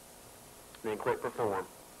 Then click Perform.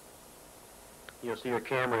 You'll see your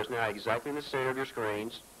camera is now exactly in the center of your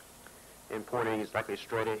screens and pointing exactly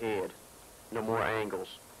straight ahead. No more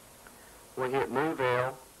angles. We'll hit Move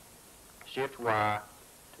L, Shift Y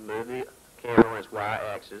to move the camera on its Y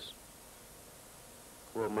axis.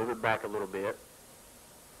 We'll move it back a little bit.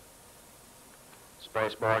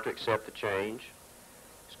 Space bar to accept the change.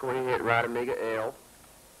 Just go ahead and hit right Omega L.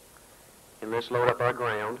 And let's load up our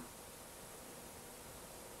ground.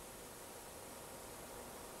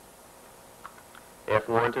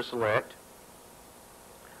 F1 to select.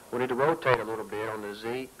 We need to rotate a little bit on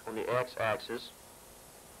the X axis.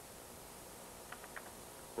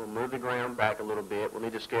 We'll move the ground back a little bit. We'll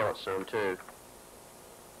need to scale it some too.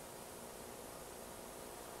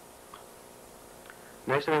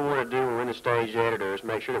 Next thing we want to do when we're in the stage editor is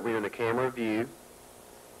make sure that we're in the camera view,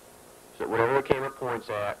 so that whatever the camera points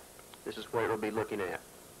at, this is what it will be looking at.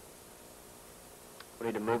 We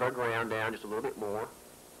need to move our ground down just a little bit more.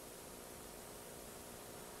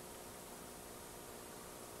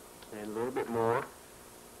 And a little bit more.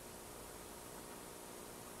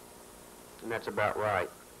 And that's about right.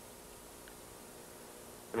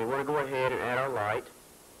 And we want to go ahead and add our light.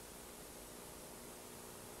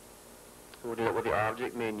 We'll do it with the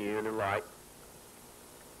object menu and the light.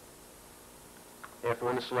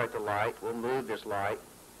 F1 to select the light. We'll move this light.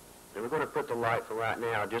 And we're going to put the light for right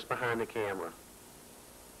now just behind the camera.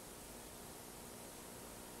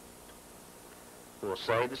 We'll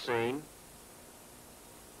save the scene.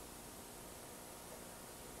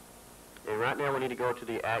 And right now we need to go to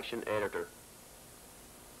the Action Editor.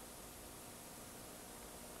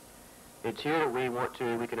 It's here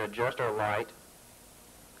that we can adjust our light.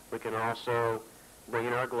 We can also bring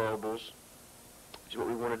in our globals, which is what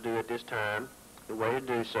we want to do at this time. The way to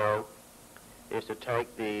do so is to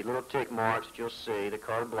take the little tick marks that you'll see, the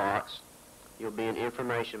colored blocks. You'll be in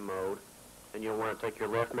information mode, and you'll want to take your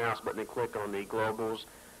left mouse button and click on the globals,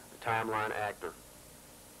 the timeline actor.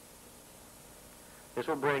 This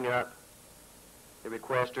will bring up the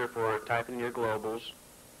requester for typing in your globals.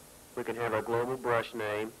 We can have our global brush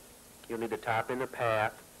name. You'll need to type in the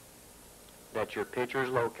path that your picture is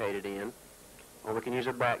located in, or we can use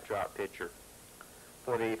a backdrop picture.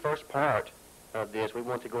 For the first part of this, we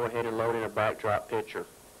want to go ahead and load in a backdrop picture.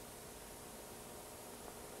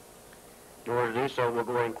 In order to do so, we'll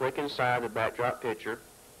go ahead and click inside the backdrop picture,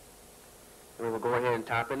 and we will go ahead and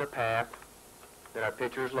type in the path that our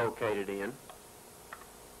picture is located in.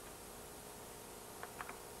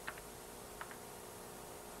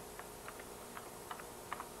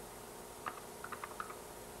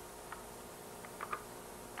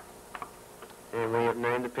 And we have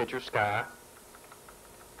named the picture Sky.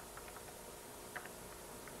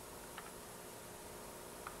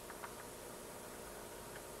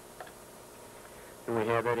 And we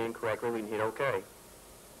have that in correctly, we can hit OK.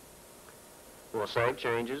 We'll save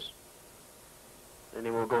changes, and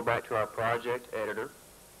then we'll go back to our project editor.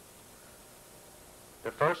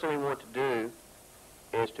 The first thing we want to do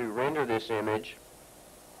is to render this image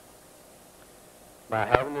by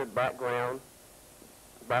having the backdrop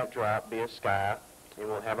be a sky, and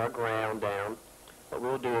we'll have our ground down. What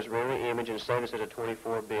we'll do is render the image and save this as a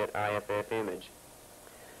 24-bit IFF image.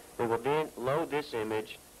 We will then load this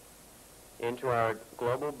image into our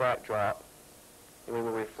global backdrop, and we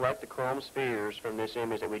will reflect the chrome spheres from this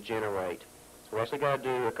image that we generate. So we actually got to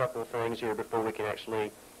do a couple of things here before we can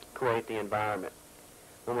actually create the environment.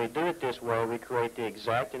 When we do it this way, we create the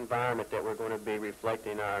exact environment that we're going to be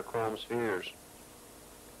reflecting our chrome spheres.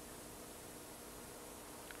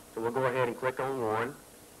 So we'll go ahead and click on one,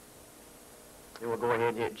 and we'll go ahead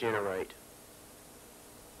and hit Generate.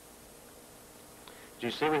 As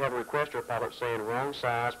you see, we have a requester pop-up saying wrong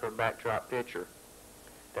size for backdrop picture.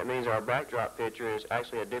 That means our backdrop picture is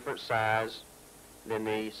actually a different size than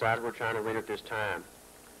the size we're trying to render at this time.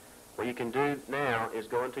 What you can do now is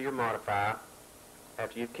go into your Modify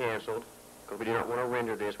after you've canceled, because we do not want to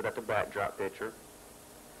render this without the backdrop picture.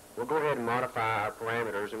 We'll go ahead and modify our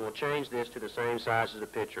parameters, and we'll change this to the same size as the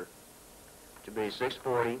picture, to be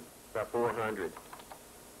 640 by 400.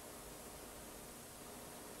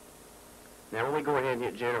 Now when we go ahead and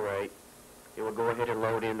hit generate, it will go ahead and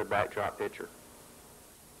load in the backdrop picture.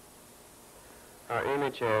 Our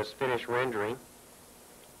image has finished rendering.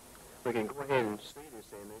 We can go ahead and see this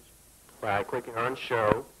image by clicking on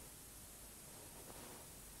Show.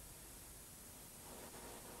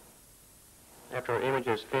 After our image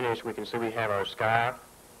is finished, we can see we have our sky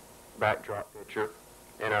backdrop picture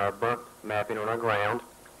and our bump mapping on our ground,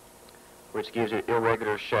 which gives it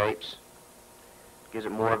irregular shapes, gives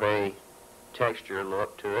it more of a texture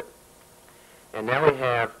look to it. And now we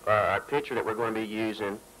have our picture that we're going to be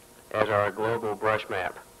using as our global brush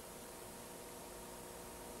map.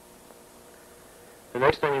 The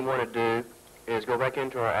next thing we want to do is go back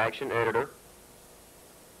into our action editor,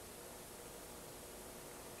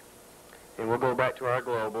 and we'll go back to our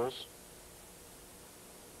globals.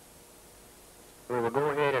 We will go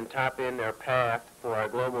ahead and type in our path for our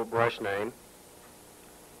global brush name.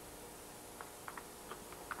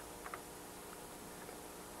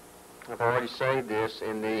 I've already saved this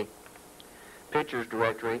in the pictures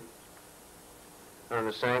directory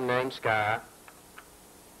under the same name, Sky.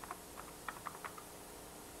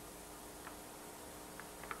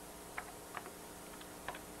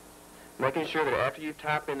 Making sure that after you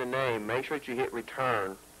type in the name, make sure that you hit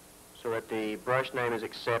return so that the brush name is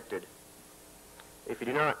accepted. If you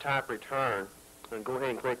do not type return, then go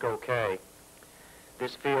ahead and click OK.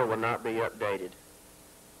 This field will not be updated.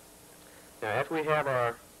 Now after we have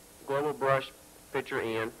our global brush picture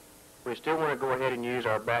in, we still want to go ahead and use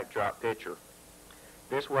our backdrop picture.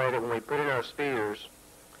 This way that when we put in our spheres,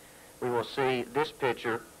 we will see this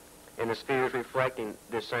picture and the spheres reflecting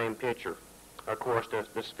the same picture. Of course,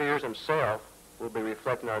 the spheres themselves will be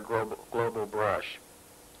reflecting our global brush.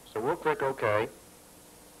 So we'll click OK.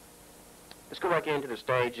 Let's go back into the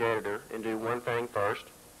stage editor and do one thing first.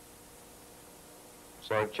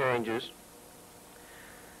 Save changes.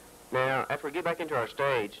 Now, after we get back into our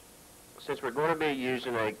stage, since we're going to be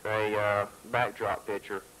using a backdrop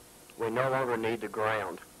picture, we no longer need the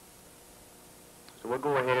ground. So we'll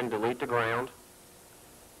go ahead and delete the ground.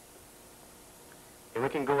 And we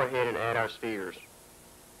can go ahead and add our spheres.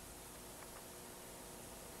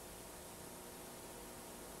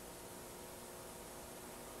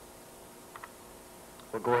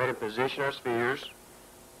 We'll go ahead and position our spheres.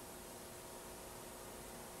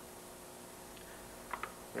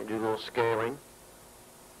 And do a little scaling.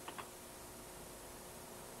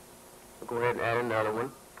 We'll go ahead and add another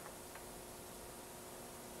one.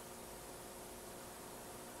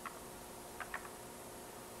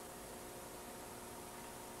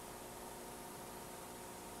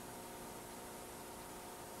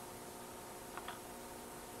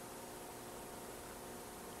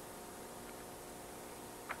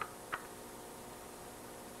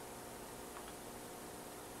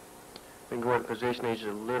 We can go ahead and position these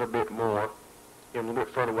a little bit more, get them a little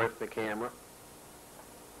bit further away from the camera.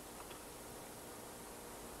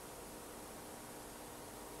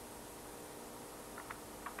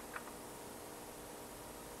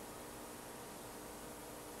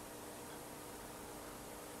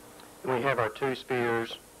 And we have our two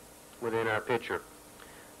spheres within our picture.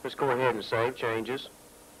 Let's go ahead and save changes.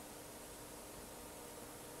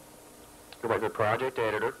 Go back to the project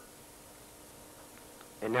editor.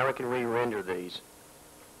 And now we can re-render these.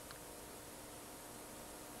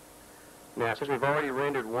 Now, since we've already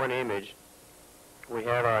rendered one image, we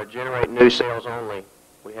have our generate new cells only.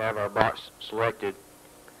 We have our box selected.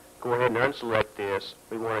 Go ahead and unselect this.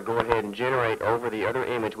 We want to go ahead and generate over the other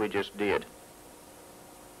image we just did.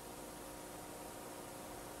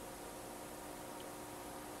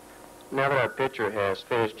 Now that our picture has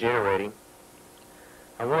finished generating,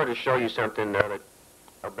 I wanted to show you something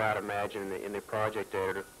about Imagine in the project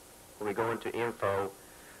editor. When we go into Info,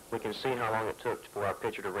 we can see how long it took for our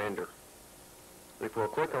picture to render. If we'll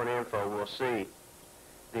click on Info, we'll see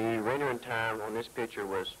the rendering time on this picture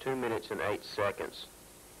was 2 minutes and 8 seconds.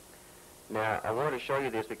 Now, I wanted to show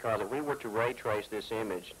you this because if we were to ray trace this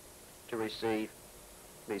image to receive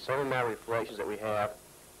the same amount of reflections that we have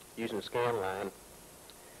using Scanline,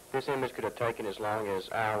 this image could have taken as long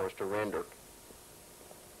as hours to render.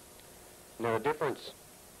 Now, the difference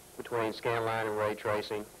between Scanline and ray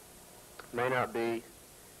tracing may not be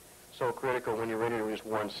so critical when you're rendering just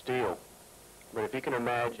one still. But if you can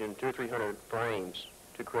imagine 200 or 300 frames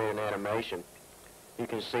to create an animation, you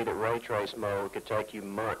can see that ray trace mode could take you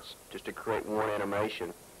months just to create one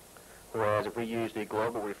animation. Whereas if we use the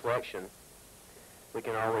global reflection, we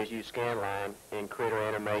can always use Scanline and create our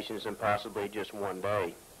animations in possibly just one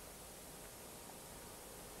day.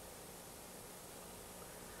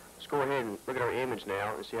 Let's go ahead and look at our image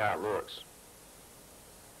now and see how it looks.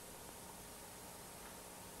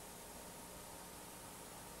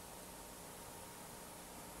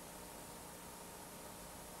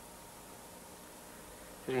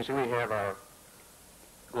 As you can see, we have our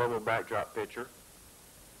global backdrop picture,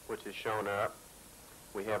 which is shown up.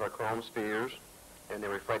 We have our chrome spheres, and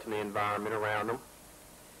they're reflecting the environment around them.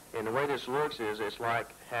 And the way this looks is it's like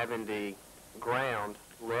having the ground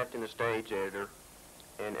left in the stage editor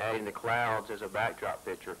and adding the clouds as a backdrop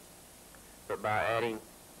picture. But by adding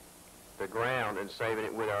the ground and saving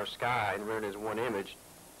it with our sky and running it as one image,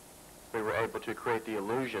 we were able to create the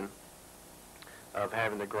illusion of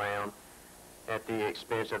having the ground at the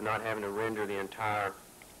expense of not having to render the entire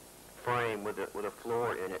frame with a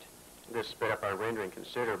floor in it. This sped up our rendering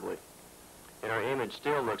considerably, and our image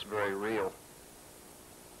still looks very real.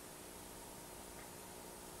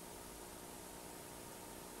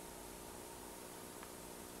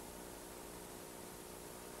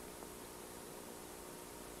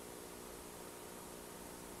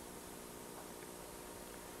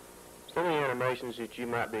 Some of the animations that you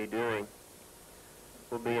might be doing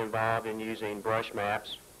will be involved in using brush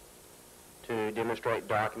maps to demonstrate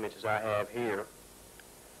documents as I have here.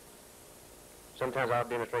 Sometimes I'll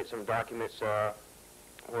demonstrate some documents where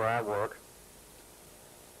I work,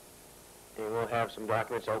 and we'll have some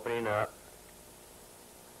documents opening up,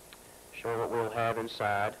 showing what we'll have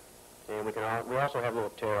inside, and we also have a little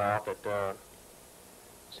tear-off that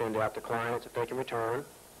send out to clients if they can return.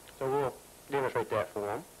 So we'll demonstrate that for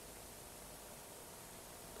them.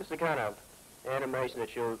 This is the kind of animation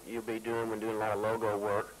that you'll be doing when doing a lot of logo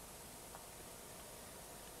work.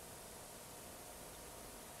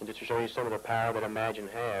 And just to show you some of the power that Imagine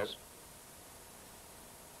has.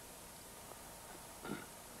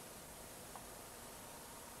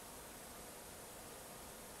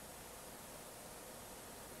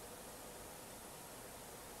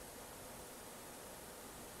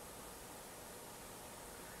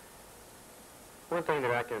 One thing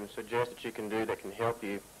that I can suggest that you can do that can help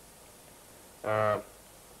you,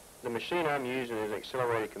 the machine I'm using is an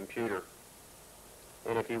accelerated computer.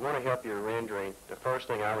 And if you want to help your rendering, the first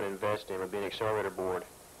thing I would invest in would be an accelerator board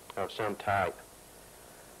of some type.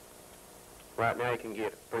 Right now you can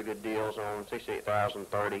get pretty good deals on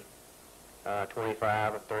 68030,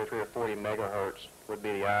 25 or 33 or 40 megahertz would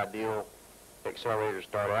be the ideal accelerator to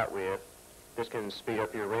start out with. This can speed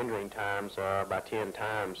up your rendering times by 10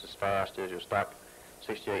 times as fast as your stock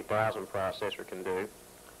 68000 processor can do.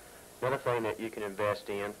 Another thing that you can invest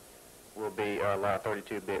in will be a lot of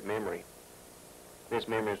 32-bit memory. This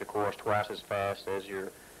memory is, of course, twice as fast as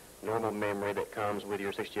your normal memory that comes with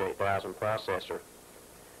your 68000 processor.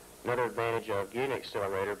 Another advantage of getting an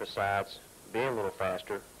accelerator, besides being a little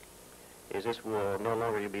faster, is this will no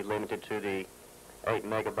longer be limited to the 8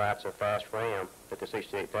 megabytes of fast RAM that the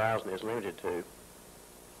 68000 is limited to.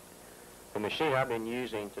 The machine I've been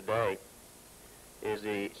using today is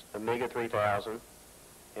the Amiga 3000,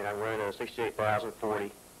 and I'm running a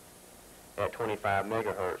 68040 at 25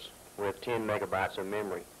 megahertz with 10 megabytes of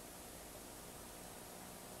memory.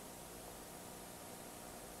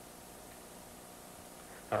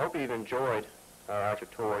 I hope you've enjoyed our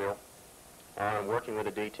tutorial on working with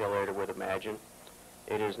a detail editor with Imagine.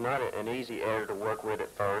 It is not an easy editor to work with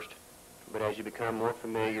at first, but as you become more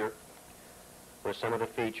familiar with some of the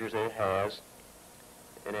features that it has,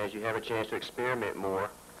 and as you have a chance to experiment more,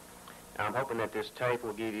 I'm hoping that this tape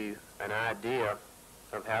will give you an idea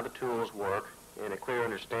of how the tools work and a clear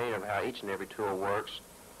understanding of how each and every tool works,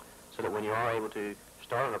 so that when you are able to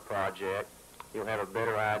start on a project, you'll have a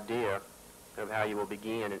better idea of how you will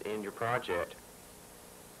begin and end your project.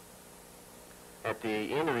 At the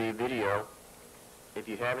end of the video, if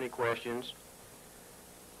you have any questions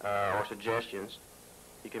or suggestions,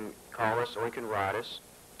 you can call us or you can write us.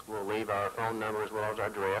 We'll leave our phone number as well as our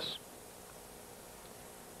address.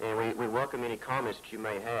 And we welcome any comments that you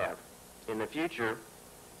may have. In the future,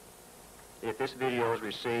 if this video is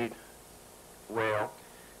received well,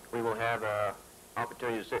 we will have an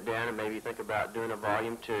opportunity to sit down and maybe think about doing a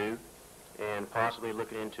volume 2 and possibly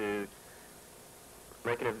looking into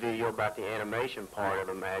making a video about the animation part of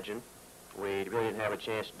Imagine. We really didn't have a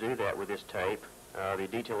chance to do that with this tape. The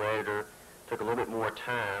detail editor took a little bit more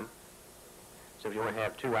time, so if you only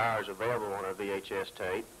have 2 hours available on a VHS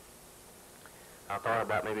tape, I thought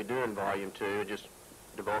about maybe doing volume 2, just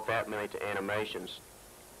devote that money to animations.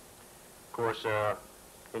 Of course,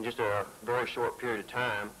 in just a very short period of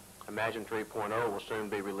time, Imagine 3.0 will soon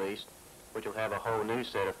be released, which will have a whole new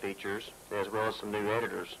set of features, as well as some new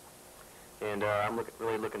editors. And I'm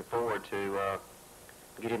really looking forward to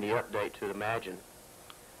getting the update to Imagine.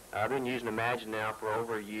 I've been using Imagine now for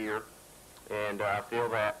over a year, and I feel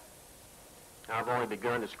that I've only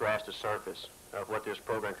begun to scratch the surface of what this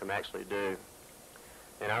program can actually do.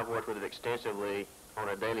 And I've worked with it extensively on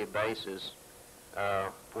a daily basis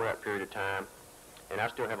for that period of time. and I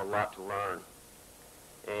still have a lot to learn.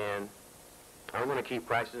 And I'm going to keep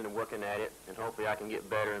practicing and working at it, and hopefully I can get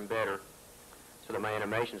better and better so that my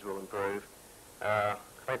animations will improve. I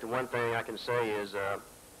think the one thing I can say is a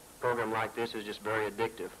program like this is just very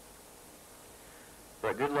addictive.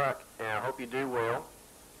 But good luck, and I hope you do well.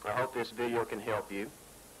 I hope this video can help you.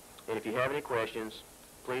 And if you have any questions,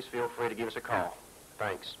 please feel free to give us a call.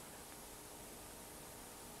 Thanks.